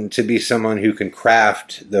awesome to be someone who can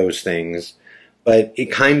craft those things, but it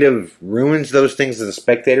kind of ruins those things as a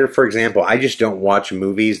spectator. For example, I just don't watch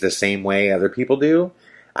movies the same way other people do.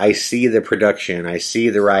 I see the production, I see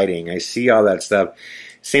the writing, I see all that stuff.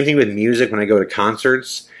 Same thing with music when I go to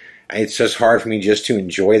concerts. it's just hard for me just to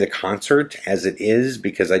enjoy the concert as it is,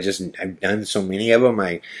 because I've done so many of them.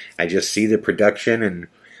 I just see the production, and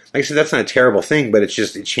like I said, that's not a terrible thing, but it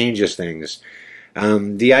changes things.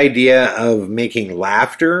 The idea of making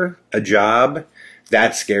laughter a job,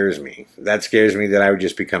 that scares me. That scares me that I would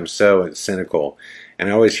just become so cynical. And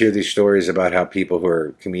I always hear these stories about how people who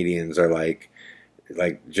are comedians are like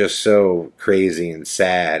just so crazy and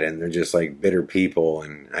sad, and they're just like bitter people.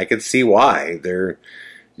 And I could see why. Their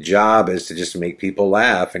job is to just make people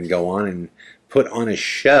laugh and go on and put on a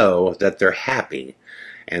show that they're happy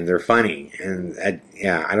and they're funny. And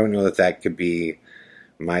I don't know that could be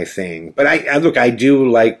my thing. But I do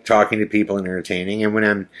like talking to people and entertaining. And when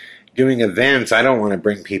I'm doing events, I don't want to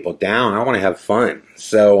bring people down. I want to have fun.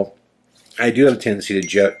 So I do have a tendency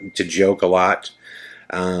to joke a lot,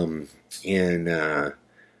 at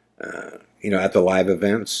the live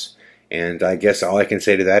events. And I guess all I can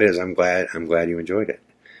say to that is I'm glad you enjoyed it.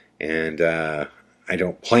 And I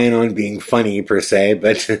don't plan on being funny per se,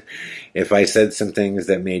 but if I said some things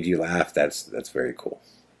that made you laugh, that's very cool.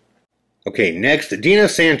 Okay, next, Dina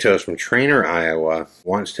Santos from Trainer, Iowa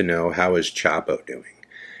wants to know, how is Chapo doing?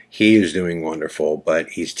 He is doing wonderful, but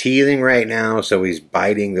he's teething right now, so he's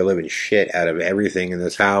biting the living shit out of everything in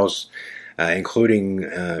this house,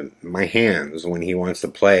 including my hands when he wants to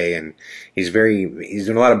play, and he's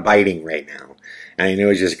doing a lot of biting right now. And I know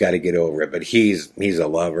he's just got to get over it, but he's a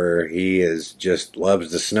lover. He just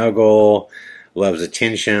loves to snuggle, loves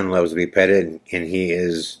attention, loves to be petted, and he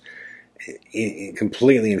is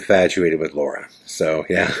completely infatuated with Laura. So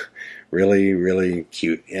yeah, really, really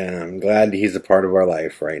cute. Yeah, I'm glad he's a part of our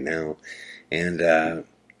life right now. And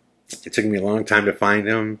it took me a long time to find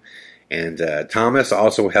him. And Thomas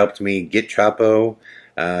also helped me get Chapo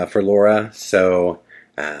for Laura. So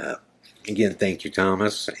again, thank you,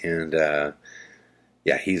 Thomas. And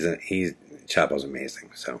Chapo's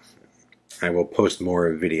amazing. So I will post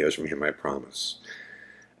more videos from him, I promise.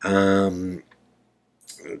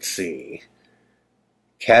 Let's see.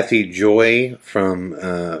 Kathy Joy from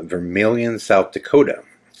Vermilion, South Dakota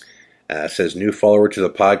says, new follower to the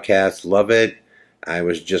podcast. Love it. I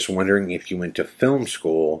was just wondering if you went to film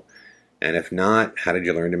school, and if not, how did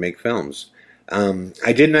you learn to make films?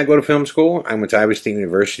 I did not go to film school. I went to Iowa State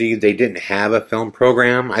University. They didn't have a film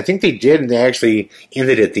program. I think they did, and they actually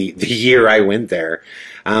ended it the year I went there.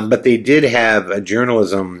 But they did have a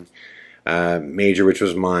journalism major, which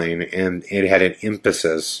was mine, and it had an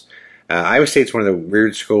emphasis. Iowa State's one of the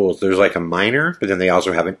weird schools. There's like a minor, but then they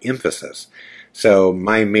also have an emphasis. So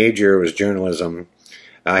my major was journalism.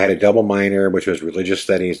 I had a double minor, which was religious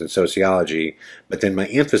studies and sociology, but then my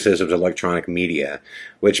emphasis was electronic media,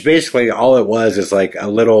 which basically all it was is like a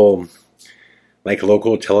little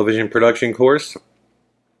local television production course.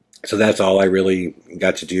 So that's all I really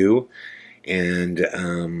got to do. And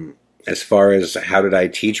as far as how did I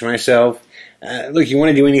teach myself, look, you want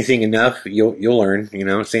to do anything enough, you'll learn.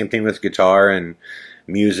 Same thing with guitar and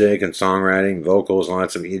music and songwriting, vocals, and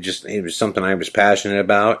lots of it was something I was passionate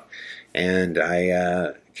about, and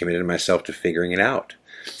I committed myself to figuring it out.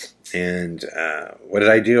 And what did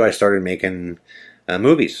I do? I started making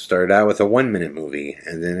movies. Started out with a 1-minute movie,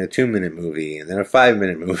 and then a 2-minute movie, and then a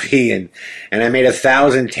 5-minute movie, and I made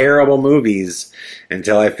 1,000 terrible movies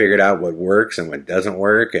until I figured out what works and what doesn't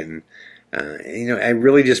work. And I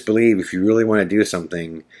really just believe if you really want to do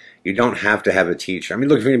something, you don't have to have a teacher. I mean,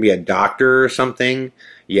 look, if you're going to be a doctor or something,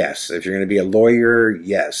 yes. If you're going to be a lawyer,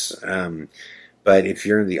 yes. But if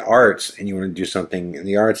you're in the arts and you want to do something in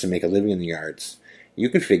the arts and make a living in the arts, you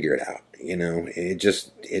can figure it out.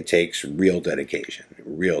 It takes real dedication.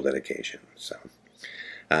 So,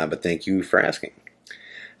 but thank you for asking.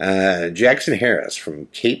 Jackson Harris from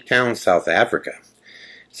Cape Town, South Africa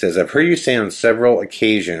says, I've heard you say on several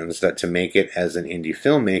occasions that to make it as an indie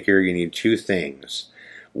filmmaker, you need 2 things: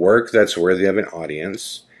 work that's worthy of an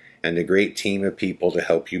audience, and a great team of people to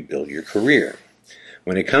help you build your career.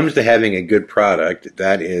 When it comes to having a good product,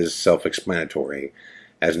 that is self-explanatory,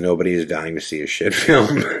 as nobody is dying to see a shit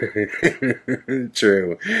film.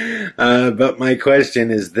 True. But my question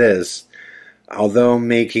is this. Although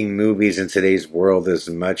making movies in today's world is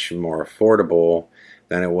much more affordable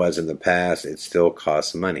than it was in the past, it still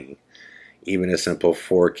costs money. Even a simple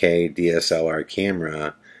 4K DSLR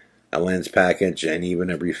camera, a lens package, and even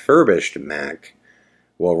a refurbished Mac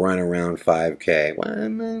will run around $5K. Well,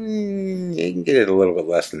 you can get it a little bit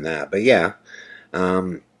less than that, but yeah.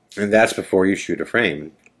 And that's before you shoot a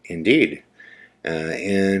frame. Indeed.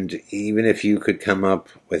 And even if you could come up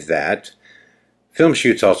with that, film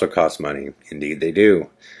shoots also cost money. Indeed they do.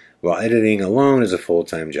 While editing alone is a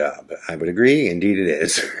full-time job. I would agree. Indeed it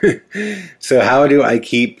is. So how do I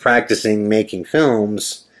keep practicing making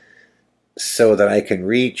films so that I can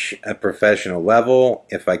reach a professional level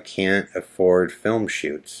if I can't afford film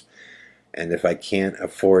shoots? And if I can't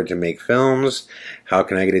afford to make films, how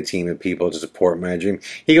can I get a team of people to support my dream?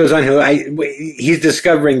 He goes on, he's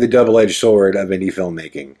discovering the double-edged sword of indie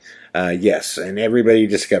filmmaking. Yes, and everybody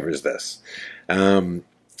discovers this.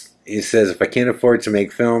 He says, if I can't afford to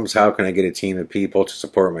make films, how can I get a team of people to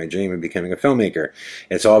support my dream of becoming a filmmaker?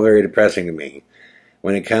 It's all very depressing to me.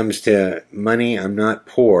 When it comes to money, I'm not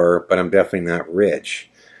poor, but I'm definitely not rich.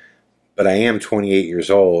 But I am 28 years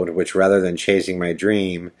old, which rather than chasing my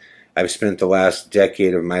dream, I've spent the last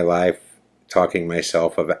decade of my life talking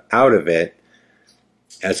myself out of it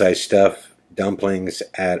as I stuff dumplings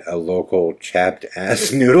at a local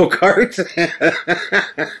chapped-ass noodle cart.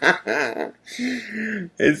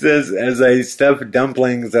 It says, as I stuff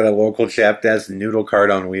dumplings at a local chapped-ass noodle cart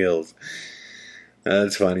on wheels.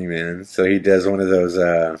 That's funny, man. So he does one of those,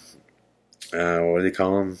 what do they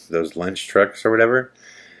call them? Those lunch trucks or whatever.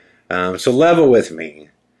 So level with me.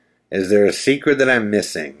 Is there a secret that I'm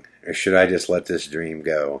missing? Or should I just let this dream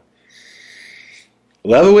go?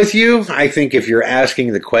 Level with you, I think if you're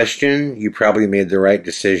asking the question, you probably made the right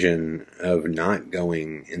decision of not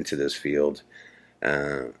going into this field.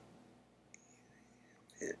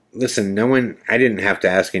 Listen, I didn't have to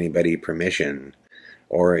ask anybody permission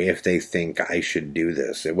or if they think I should do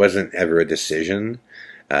this. It wasn't ever a decision.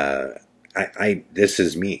 This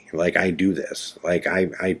is me. Like, I do this. Like,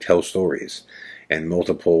 I tell stories in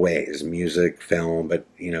multiple ways, music, film, but,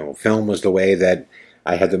 film was the way that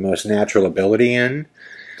I had the most natural ability in.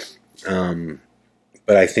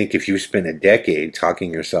 But I think if you spend a decade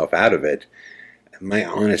talking yourself out of it, my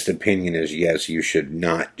honest opinion is, yes, you should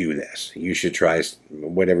not do this. You should try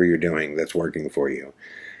whatever you're doing that's working for you.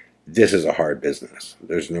 This is a hard business.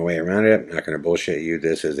 There's no way around it. I'm not going to bullshit you.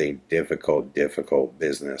 This is a difficult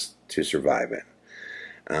business to survive in.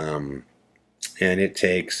 And it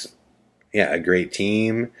takes a great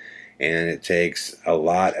team, and it takes a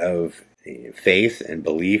lot of faith and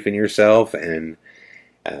belief in yourself. And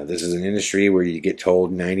this is an industry where you get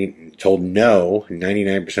told no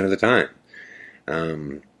 99% of the time.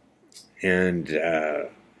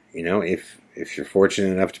 If you're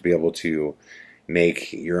fortunate enough to be able to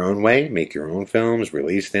make your own way, make your own films,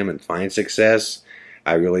 release them, and find success,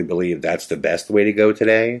 I really believe that's the best way to go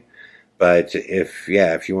today. But if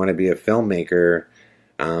you want to be a filmmaker,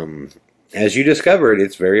 as you discovered,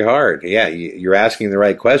 it's very hard. Yeah, you're asking the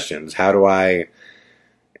right questions. How do I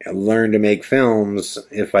learn to make films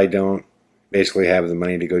if I don't basically have the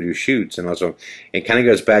money to go do shoots? And also, it kind of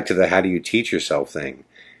goes back to the how do you teach yourself thing.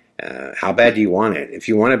 How bad do you want it? If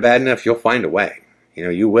you want it bad enough, you'll find a way.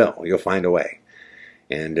 You will. You'll find a way.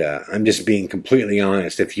 And I'm just being completely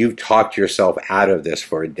honest. If you've talked yourself out of this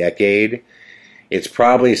for a decade, it's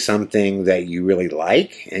probably something that you really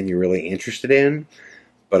like and you're really interested in,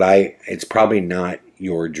 but it's probably not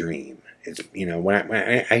your dream. It's, when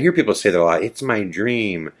I hear people say that a lot, it's my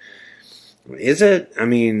dream. Is it? I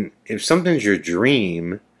mean, if something's your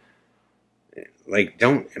dream,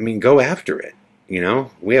 go after it.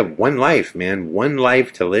 We have one life, man, one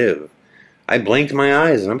life to live. I blinked my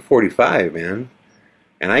eyes and I'm 45, man.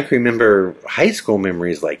 And I can remember high school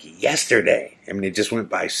memories like yesterday. I mean, it just went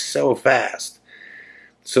by so fast.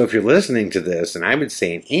 So if you're listening to this, and I would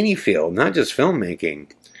say in any field, not just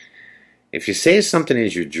filmmaking, if you say something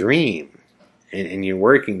is your dream and you're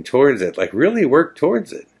working towards it, really work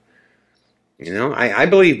towards it. I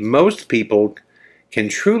believe most people can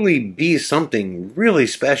truly be something really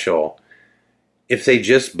special if they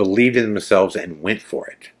just believed in themselves and went for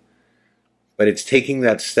it. But it's taking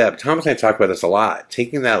that step. Thomas and I talk about this a lot.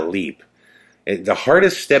 Taking that leap. The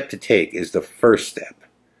hardest step to take is the first step.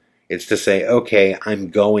 It's to say, okay,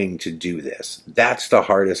 I'm going to do this. That's the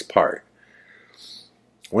hardest part.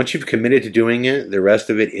 Once you've committed to doing it, the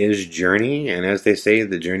rest of it is journey. And as they say,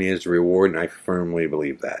 the journey is the reward. And I firmly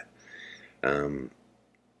believe that.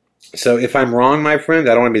 So if I'm wrong, my friend,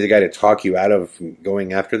 I don't want to be the guy to talk you out of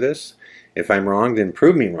going after this. If I'm wrong, then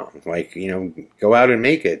prove me wrong. Go out and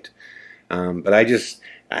make it. But I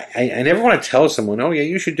never want to tell someone, oh yeah,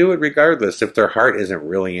 you should do it regardless if their heart isn't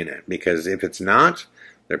really in it. Because if it's not,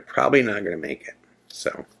 they're probably not going to make it.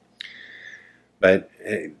 So, but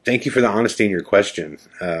thank you for the honesty in your question.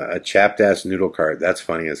 A chapped-ass noodle cart, that's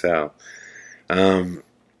funny as hell.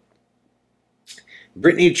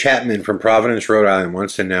 Brittany Chapman from Providence, Rhode Island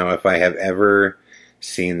wants to know if I have ever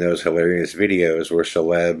seen those hilarious videos where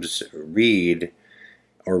celebs read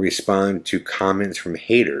or respond to comments from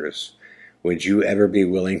haters. Would you ever be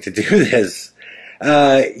willing to do this?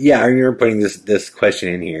 Yeah, I remember putting this question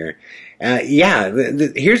in here.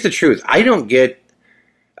 Here's the truth. I don't get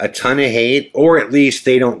a ton of hate, or at least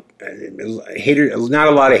they don't, not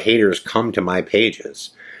a lot of haters come to my pages.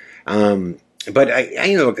 But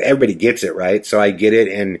I know everybody gets it, right? So I get it,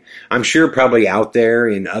 and I'm sure probably out there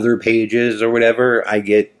in other pages or whatever, I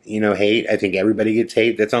get, hate. I think everybody gets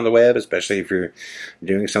hate that's on the web, especially if you're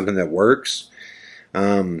doing something that works.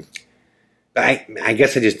 I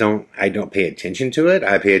guess I don't pay attention to it.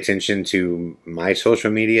 I pay attention to my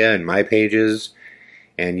social media and my pages,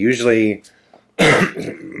 and usually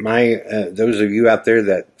those of you out there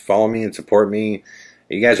that follow me and support me,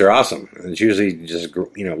 you guys are awesome. It's usually just,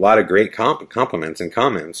 a lot of great compliments and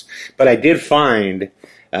comments. But I did find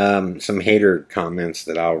some hater comments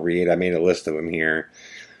that I'll read. I made a list of them here.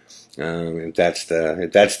 If that's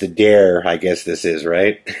the dare, I guess this is,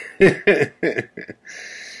 right?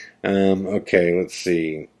 Okay, let's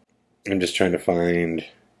see. I'm just trying to find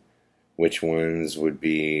which ones would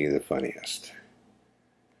be the funniest.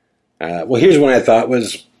 Well, here's one I thought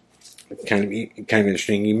was kind of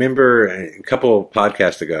interesting. You remember a couple of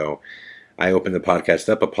podcasts ago, I opened the podcast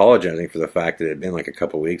up apologizing for the fact that it had been like a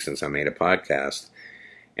couple of weeks since I made a podcast.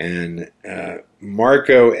 And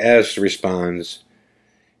Marco S. responds,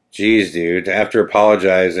 "Geez, dude, after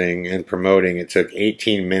apologizing and promoting, it took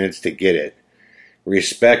 18 minutes to get it.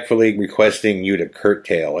 Respectfully requesting you to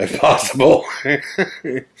curtail if possible."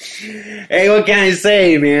 Hey, what can I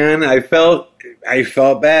say, man? I felt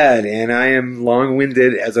bad, and I am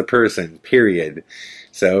long-winded as a person, period.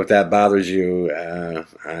 So if that bothers you, I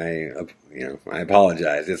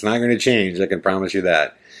apologize. It's not going to change. I can promise you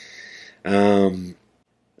that.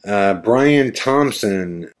 Brian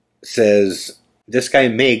Thompson says, "This guy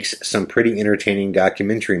makes some pretty entertaining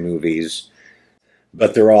documentary movies,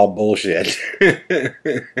 but they're all bullshit."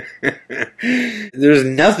 There's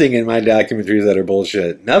nothing in my documentaries that are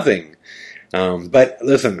bullshit. Nothing. But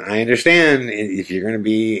listen, I understand if you're going to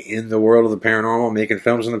be in the world of the paranormal, making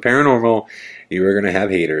films in the paranormal, you are going to have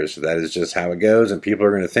haters. That is just how it goes, and people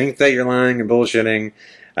are going to think that you're lying and bullshitting.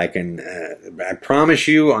 I promise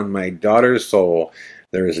you on my daughter's soul,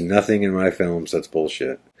 there is nothing in my films that's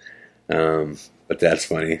bullshit. But that's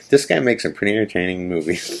funny. This guy makes some pretty entertaining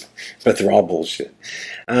movies, but they're all bullshit.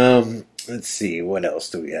 Let's see, what else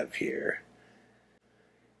do we have here?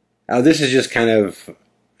 Oh, this is just kind of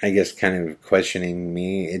questioning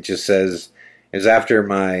me. It just says, it's after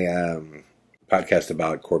my podcast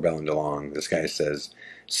about Corbell and DeLong. This guy says,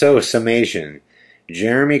 "So, summation.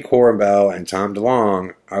 Jeremy Corbell and Tom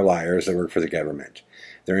DeLong are liars that work for the government.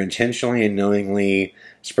 They're intentionally and knowingly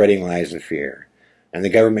spreading lies and fear. And the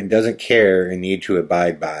government doesn't care and need to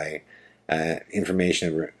abide by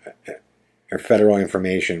information or Federal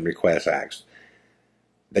Information Request Acts.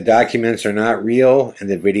 The documents are not real, and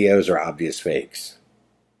the videos are obvious fakes."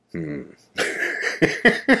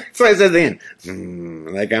 So I said then,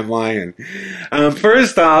 like I'm lying.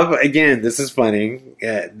 First off, again, this is funny.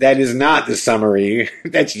 That is not the summary.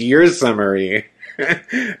 That's your summary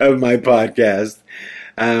of my podcast.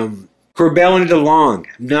 Corbell and DeLong,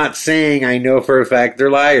 I'm not saying I know for a fact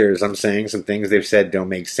they're liars. I'm saying some things they've said don't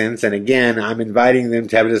make sense. And again, I'm inviting them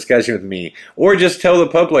to have a discussion with me. Or just tell the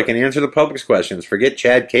public and answer the public's questions. Forget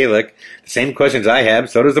Chad Kalick. The same questions I have,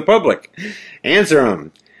 so does the public. Answer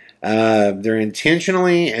them. They're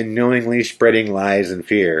intentionally and knowingly spreading lies and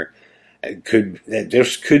fear.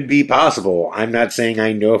 This could be possible. I'm not saying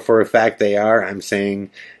I know for a fact they are. I'm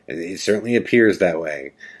saying it certainly appears that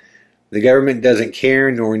way. The government doesn't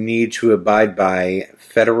care nor need to abide by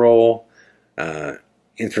federal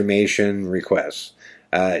information requests.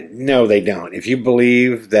 No, they don't. If you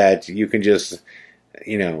believe that you can just,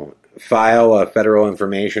 file a federal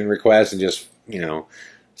information request and just,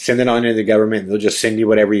 send it on to the government and they'll just send you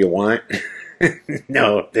whatever you want.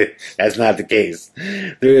 No, that's not the case.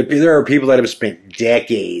 There are people that have spent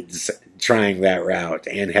decades trying that route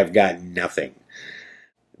and have gotten nothing.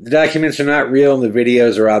 The documents are not real and the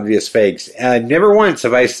videos are obvious fakes. Never once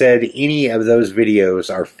have I said any of those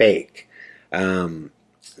videos are fake.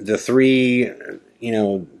 The three,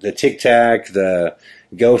 the Tic Tac, the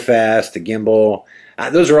Go Fast, the Gimbal,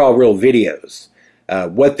 those are all real videos.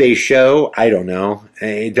 What they show, I don't know.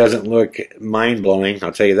 It doesn't look mind-blowing,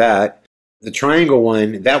 I'll tell you that. The triangle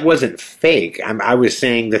one, that wasn't fake. I was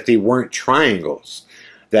saying that they weren't triangles,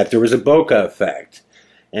 that there was a bokeh effect.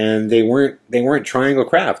 And they weren't triangle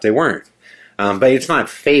craft. They weren't. But it's not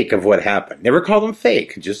fake of what happened. Never call them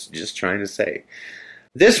fake. Just trying to say.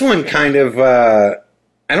 This one kind of, I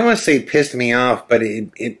don't want to say pissed me off, but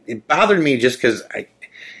it bothered me just because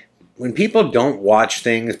when people don't watch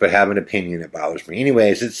things but have an opinion, it bothers me.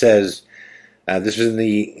 Anyways, it says, This was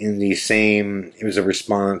in the same, it was a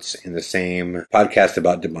response in the same podcast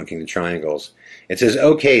about debunking the triangles. It says,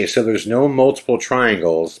 okay, so there's no multiple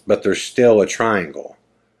triangles, but there's still a triangle.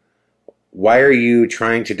 Why are you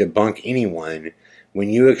trying to debunk anyone when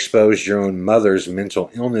you exposed your own mother's mental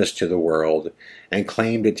illness to the world and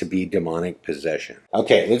claimed it to be demonic possession?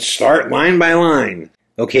 Okay, let's start line by line.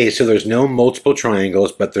 Okay, so there's no multiple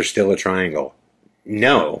triangles, but there's still a triangle.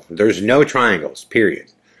 No, there's no triangles,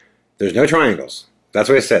 period. There's no triangles. That's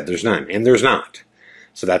what I said. There's none. And there's not.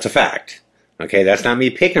 So that's a fact. Okay, that's not me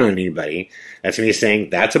picking on anybody. That's me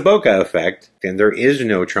saying that's a bokeh effect, and there is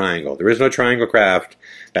no triangle. There is no triangle craft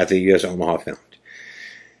that the U.S. Omaha found.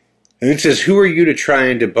 And it says, who are you to try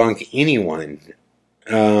and debunk anyone?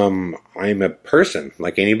 I'm a person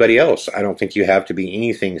like anybody else. I don't think you have to be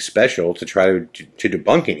anything special to try to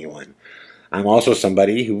debunk anyone. I'm also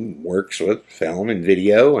somebody who works with film and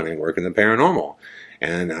video, and I work in the paranormal.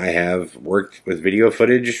 And I have worked with video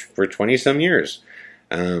footage for 20-some years.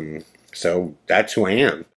 So that's who I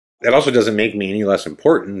am. That also doesn't make me any less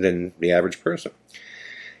important than the average person.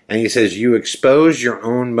 And he says, you exposed your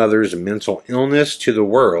own mother's mental illness to the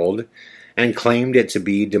world and claimed it to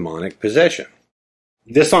be demonic possession.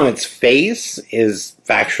 This on its face is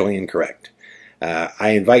factually incorrect. I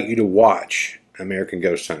invite you to watch American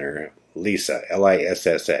Ghost Hunter, Lissa,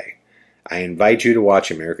 Lissa. I invite you to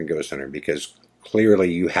watch American Ghost Hunter because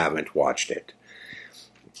clearly you haven't watched it.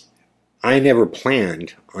 I never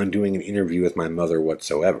planned on doing an interview with my mother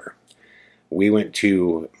whatsoever. We went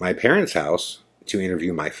to my parents' house to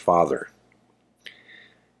interview my father.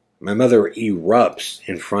 My mother erupts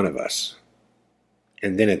in front of us.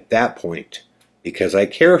 And then at that point, because I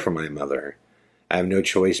care for my mother, I have no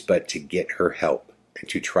choice but to get her help and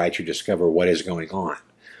to try to discover what is going on.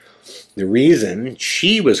 The reason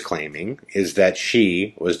she was claiming is that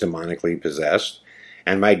she was demonically possessed,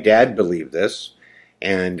 and my dad believed this,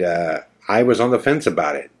 and I was on the fence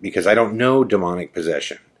about it because I don't know demonic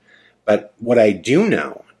possession. But what I do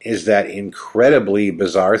know is that incredibly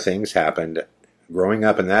bizarre things happened growing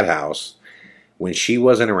up in that house when she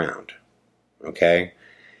wasn't around, okay?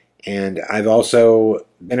 And I've also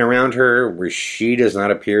been around her where she does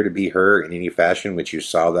not appear to be her in any fashion, which you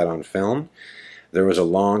saw that on film. There was a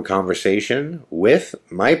long conversation with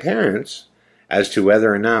my parents as to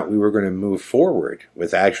whether or not we were going to move forward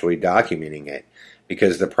with actually documenting it,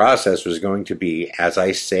 because the process was going to be, as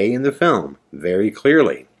I say in the film very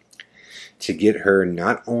clearly, to get her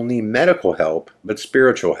not only medical help, but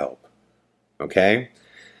spiritual help. Okay?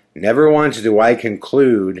 Never once do I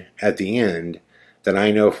conclude at the end that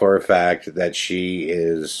I know for a fact that she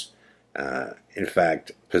is, in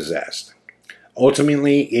fact, possessed.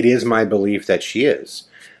 Ultimately, it is my belief that she is.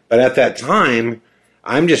 But at that time,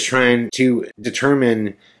 I'm just trying to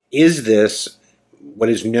determine, is this what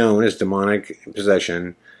is known as demonic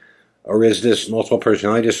possession, or is this multiple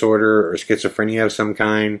personality disorder or schizophrenia of some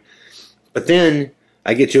kind? But then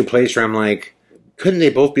I get to a place where I'm like, couldn't they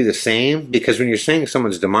both be the same? Because when you're saying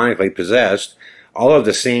someone's demonically possessed, all of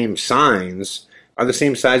the same signs are the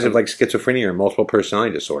same signs of like schizophrenia or multiple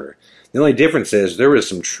personality disorder. The only difference is there was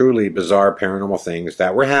some truly bizarre paranormal things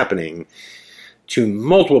that were happening to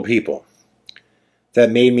multiple people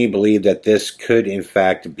that made me believe that this could in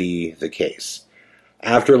fact be the case.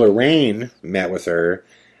 After Lorraine met with her,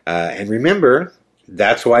 and remember,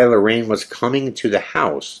 that's why Lorraine was coming to the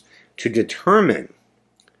house to determine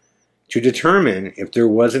if there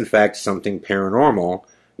was in fact something paranormal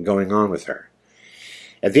going on with her.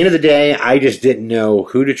 At the end of the day, I just didn't know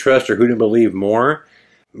who to trust or who to believe more.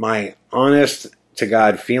 My honest to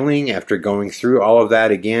God feeling after going through all of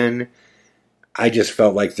that again, I just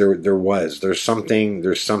felt like there's something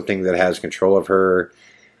that has control of her.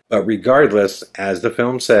 But regardless, as the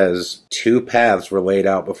film says, two paths were laid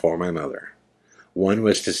out before my mother. One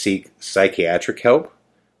was to seek psychiatric help,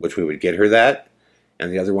 which we would get her that,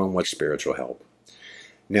 and the other one was spiritual help.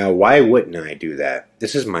 Now, why wouldn't I do that?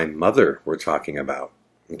 This is my mother we're talking about.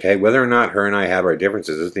 Okay, whether or not her and I have our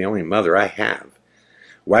differences is the only mother I have.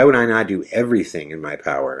 Why would I not do everything in my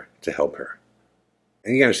power to help her?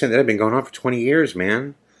 And you understand that had been going on for 20 years,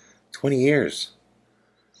 man. 20 years.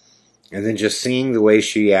 And then just seeing the way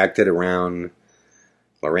she acted around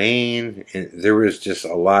Lorraine, and there was just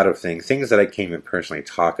a lot of things that I can't even personally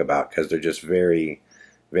talk about because they're just very,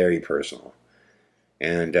 very personal.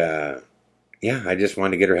 And yeah, I just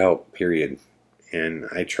wanted to get her help, period. And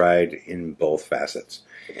I tried in both facets.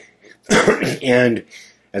 And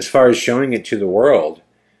as far as showing it to the world,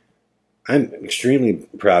 I'm extremely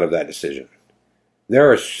proud of that decision.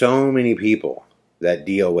 There are so many people that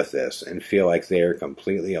deal with this and feel like they're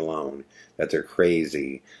completely alone, that they're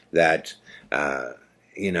crazy, that,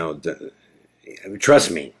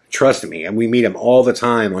 Trust me. And we meet them all the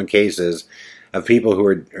time on cases of people who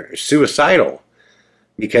are suicidal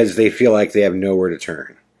because they feel like they have nowhere to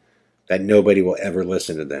turn, that nobody will ever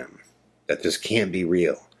listen to them, that this can't be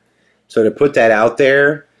real. So to put that out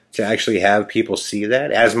there, to actually have people see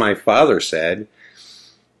that, as my father said,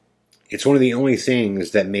 it's one of the only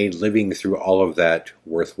things that made living through all of that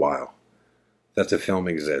worthwhile, that the film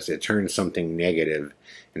exists. It turned something negative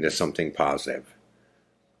into something positive.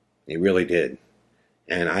 It really did.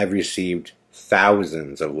 And I've received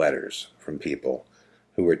thousands of letters from people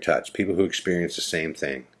who were touched, people who experienced the same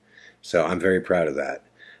thing. So I'm very proud of that.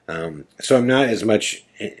 So I'm not as much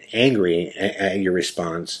angry at your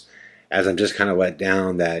response as I'm just kind of let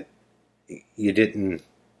down that you didn't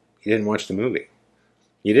watch the movie.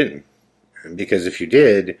 You didn't. Because if you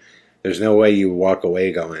did, there's no way you walk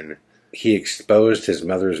away going, he exposed his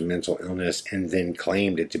mother's mental illness and then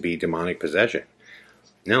claimed it to be demonic possession.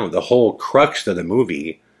 No, the whole crux of the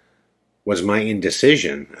movie was my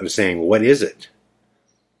indecision of saying, what is it?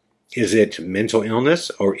 Is it mental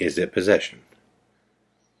illness or is it possession?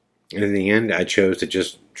 And in the end, I chose to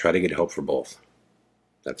just try to get help for both.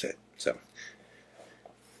 That's it. So,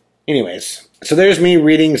 anyways, so there's me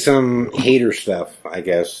reading some hater stuff, I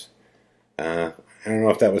guess. I don't know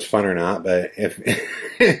if that was fun or not, but if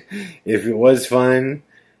if it was fun,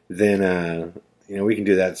 then we can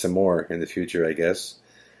do that some more in the future, I guess.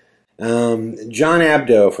 John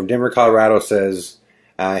Abdo from Denver, Colorado says,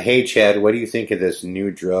 "Hey Chad, what do you think of this new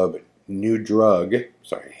drug?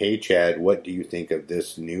 Sorry, hey Chad, what do you think of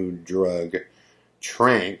this new drug,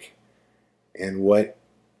 Trank, and what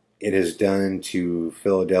it has done to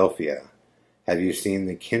Philadelphia? Have you seen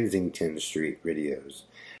the Kensington Street videos?"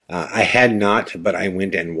 I had not, but I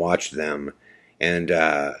went and watched them, and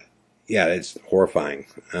yeah, it's horrifying.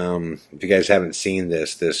 If you guys haven't seen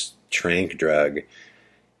this Trank drug,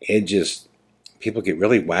 people get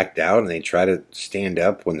really whacked out, and they try to stand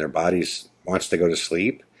up when their bodies wants to go to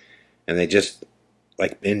sleep, and they just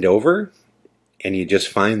like bend over, and you just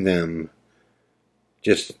find them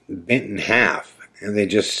just bent in half, and they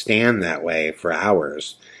just stand that way for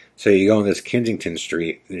hours. So you go on this Kensington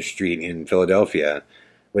Street in Philadelphia,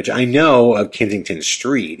 which I know of Kensington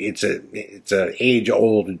Street. It's a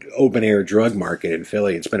age-old open-air drug market in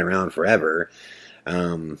Philly. It's been around forever.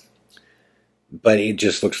 But it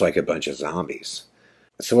just looks like a bunch of zombies.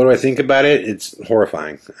 So what do I think about it? It's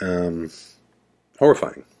horrifying.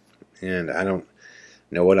 Horrifying. And I don't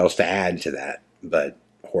know what else to add to that, but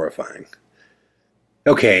horrifying.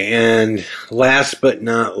 Okay, and last but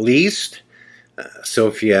not least,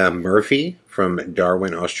 Sophia Murphy from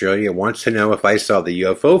Darwin, Australia, wants to know if I saw the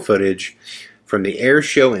UFO footage from the air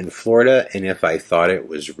show in Florida and if I thought it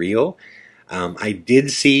was real. I did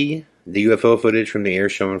see the UFO footage from the air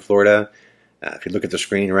show in Florida. If you look at the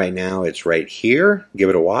screen right now, it's right here. Give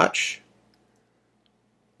it a watch.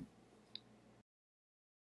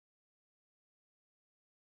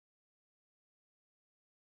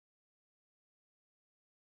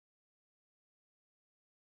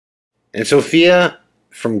 And Sophia,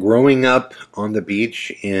 from growing up on the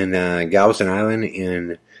beach in Galveston Island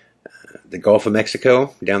in the Gulf of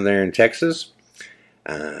Mexico, down there in Texas,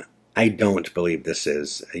 I don't believe this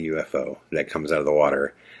is a UFO that comes out of the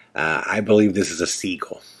water. I believe this is a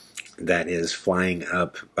seagull that is flying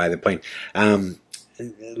up by the plane. A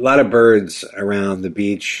lot of birds around the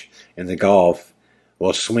beach in the Gulf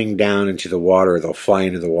will swing down into the water. They'll fly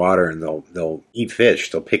into the water and they'll eat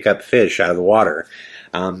fish. They'll pick up fish out of the water.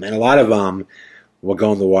 And a lot of them will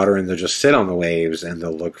go in the water and they'll just sit on the waves and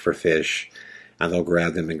they'll look for fish and they'll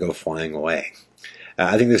grab them and go flying away.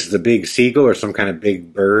 I think this is a big seagull or some kind of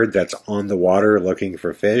big bird that's on the water looking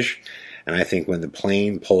for fish. And I think when the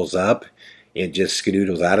plane pulls up, it just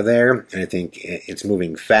skedoodles out of there. And I think it's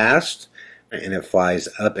moving fast and it flies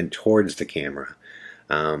up and towards the camera.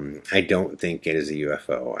 I don't think it is a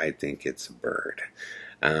UFO. I think it's a bird.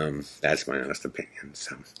 That's my honest opinion.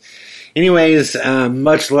 So, anyways,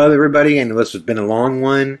 much love, everybody. And this has been a long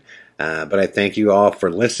one, but I thank you all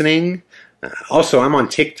for listening. Also, I'm on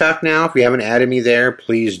TikTok now. If you haven't added me there,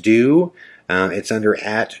 please do. It's under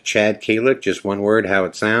 @ChadKalick, just one word, how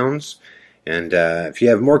it sounds. And if you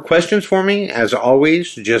have more questions for me, as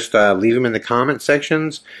always, just leave them in the comment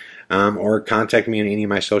sections or contact me on any of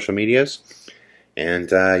my social medias.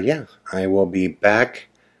 And yeah, I will be back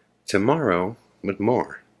tomorrow with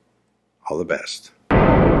more. All the best.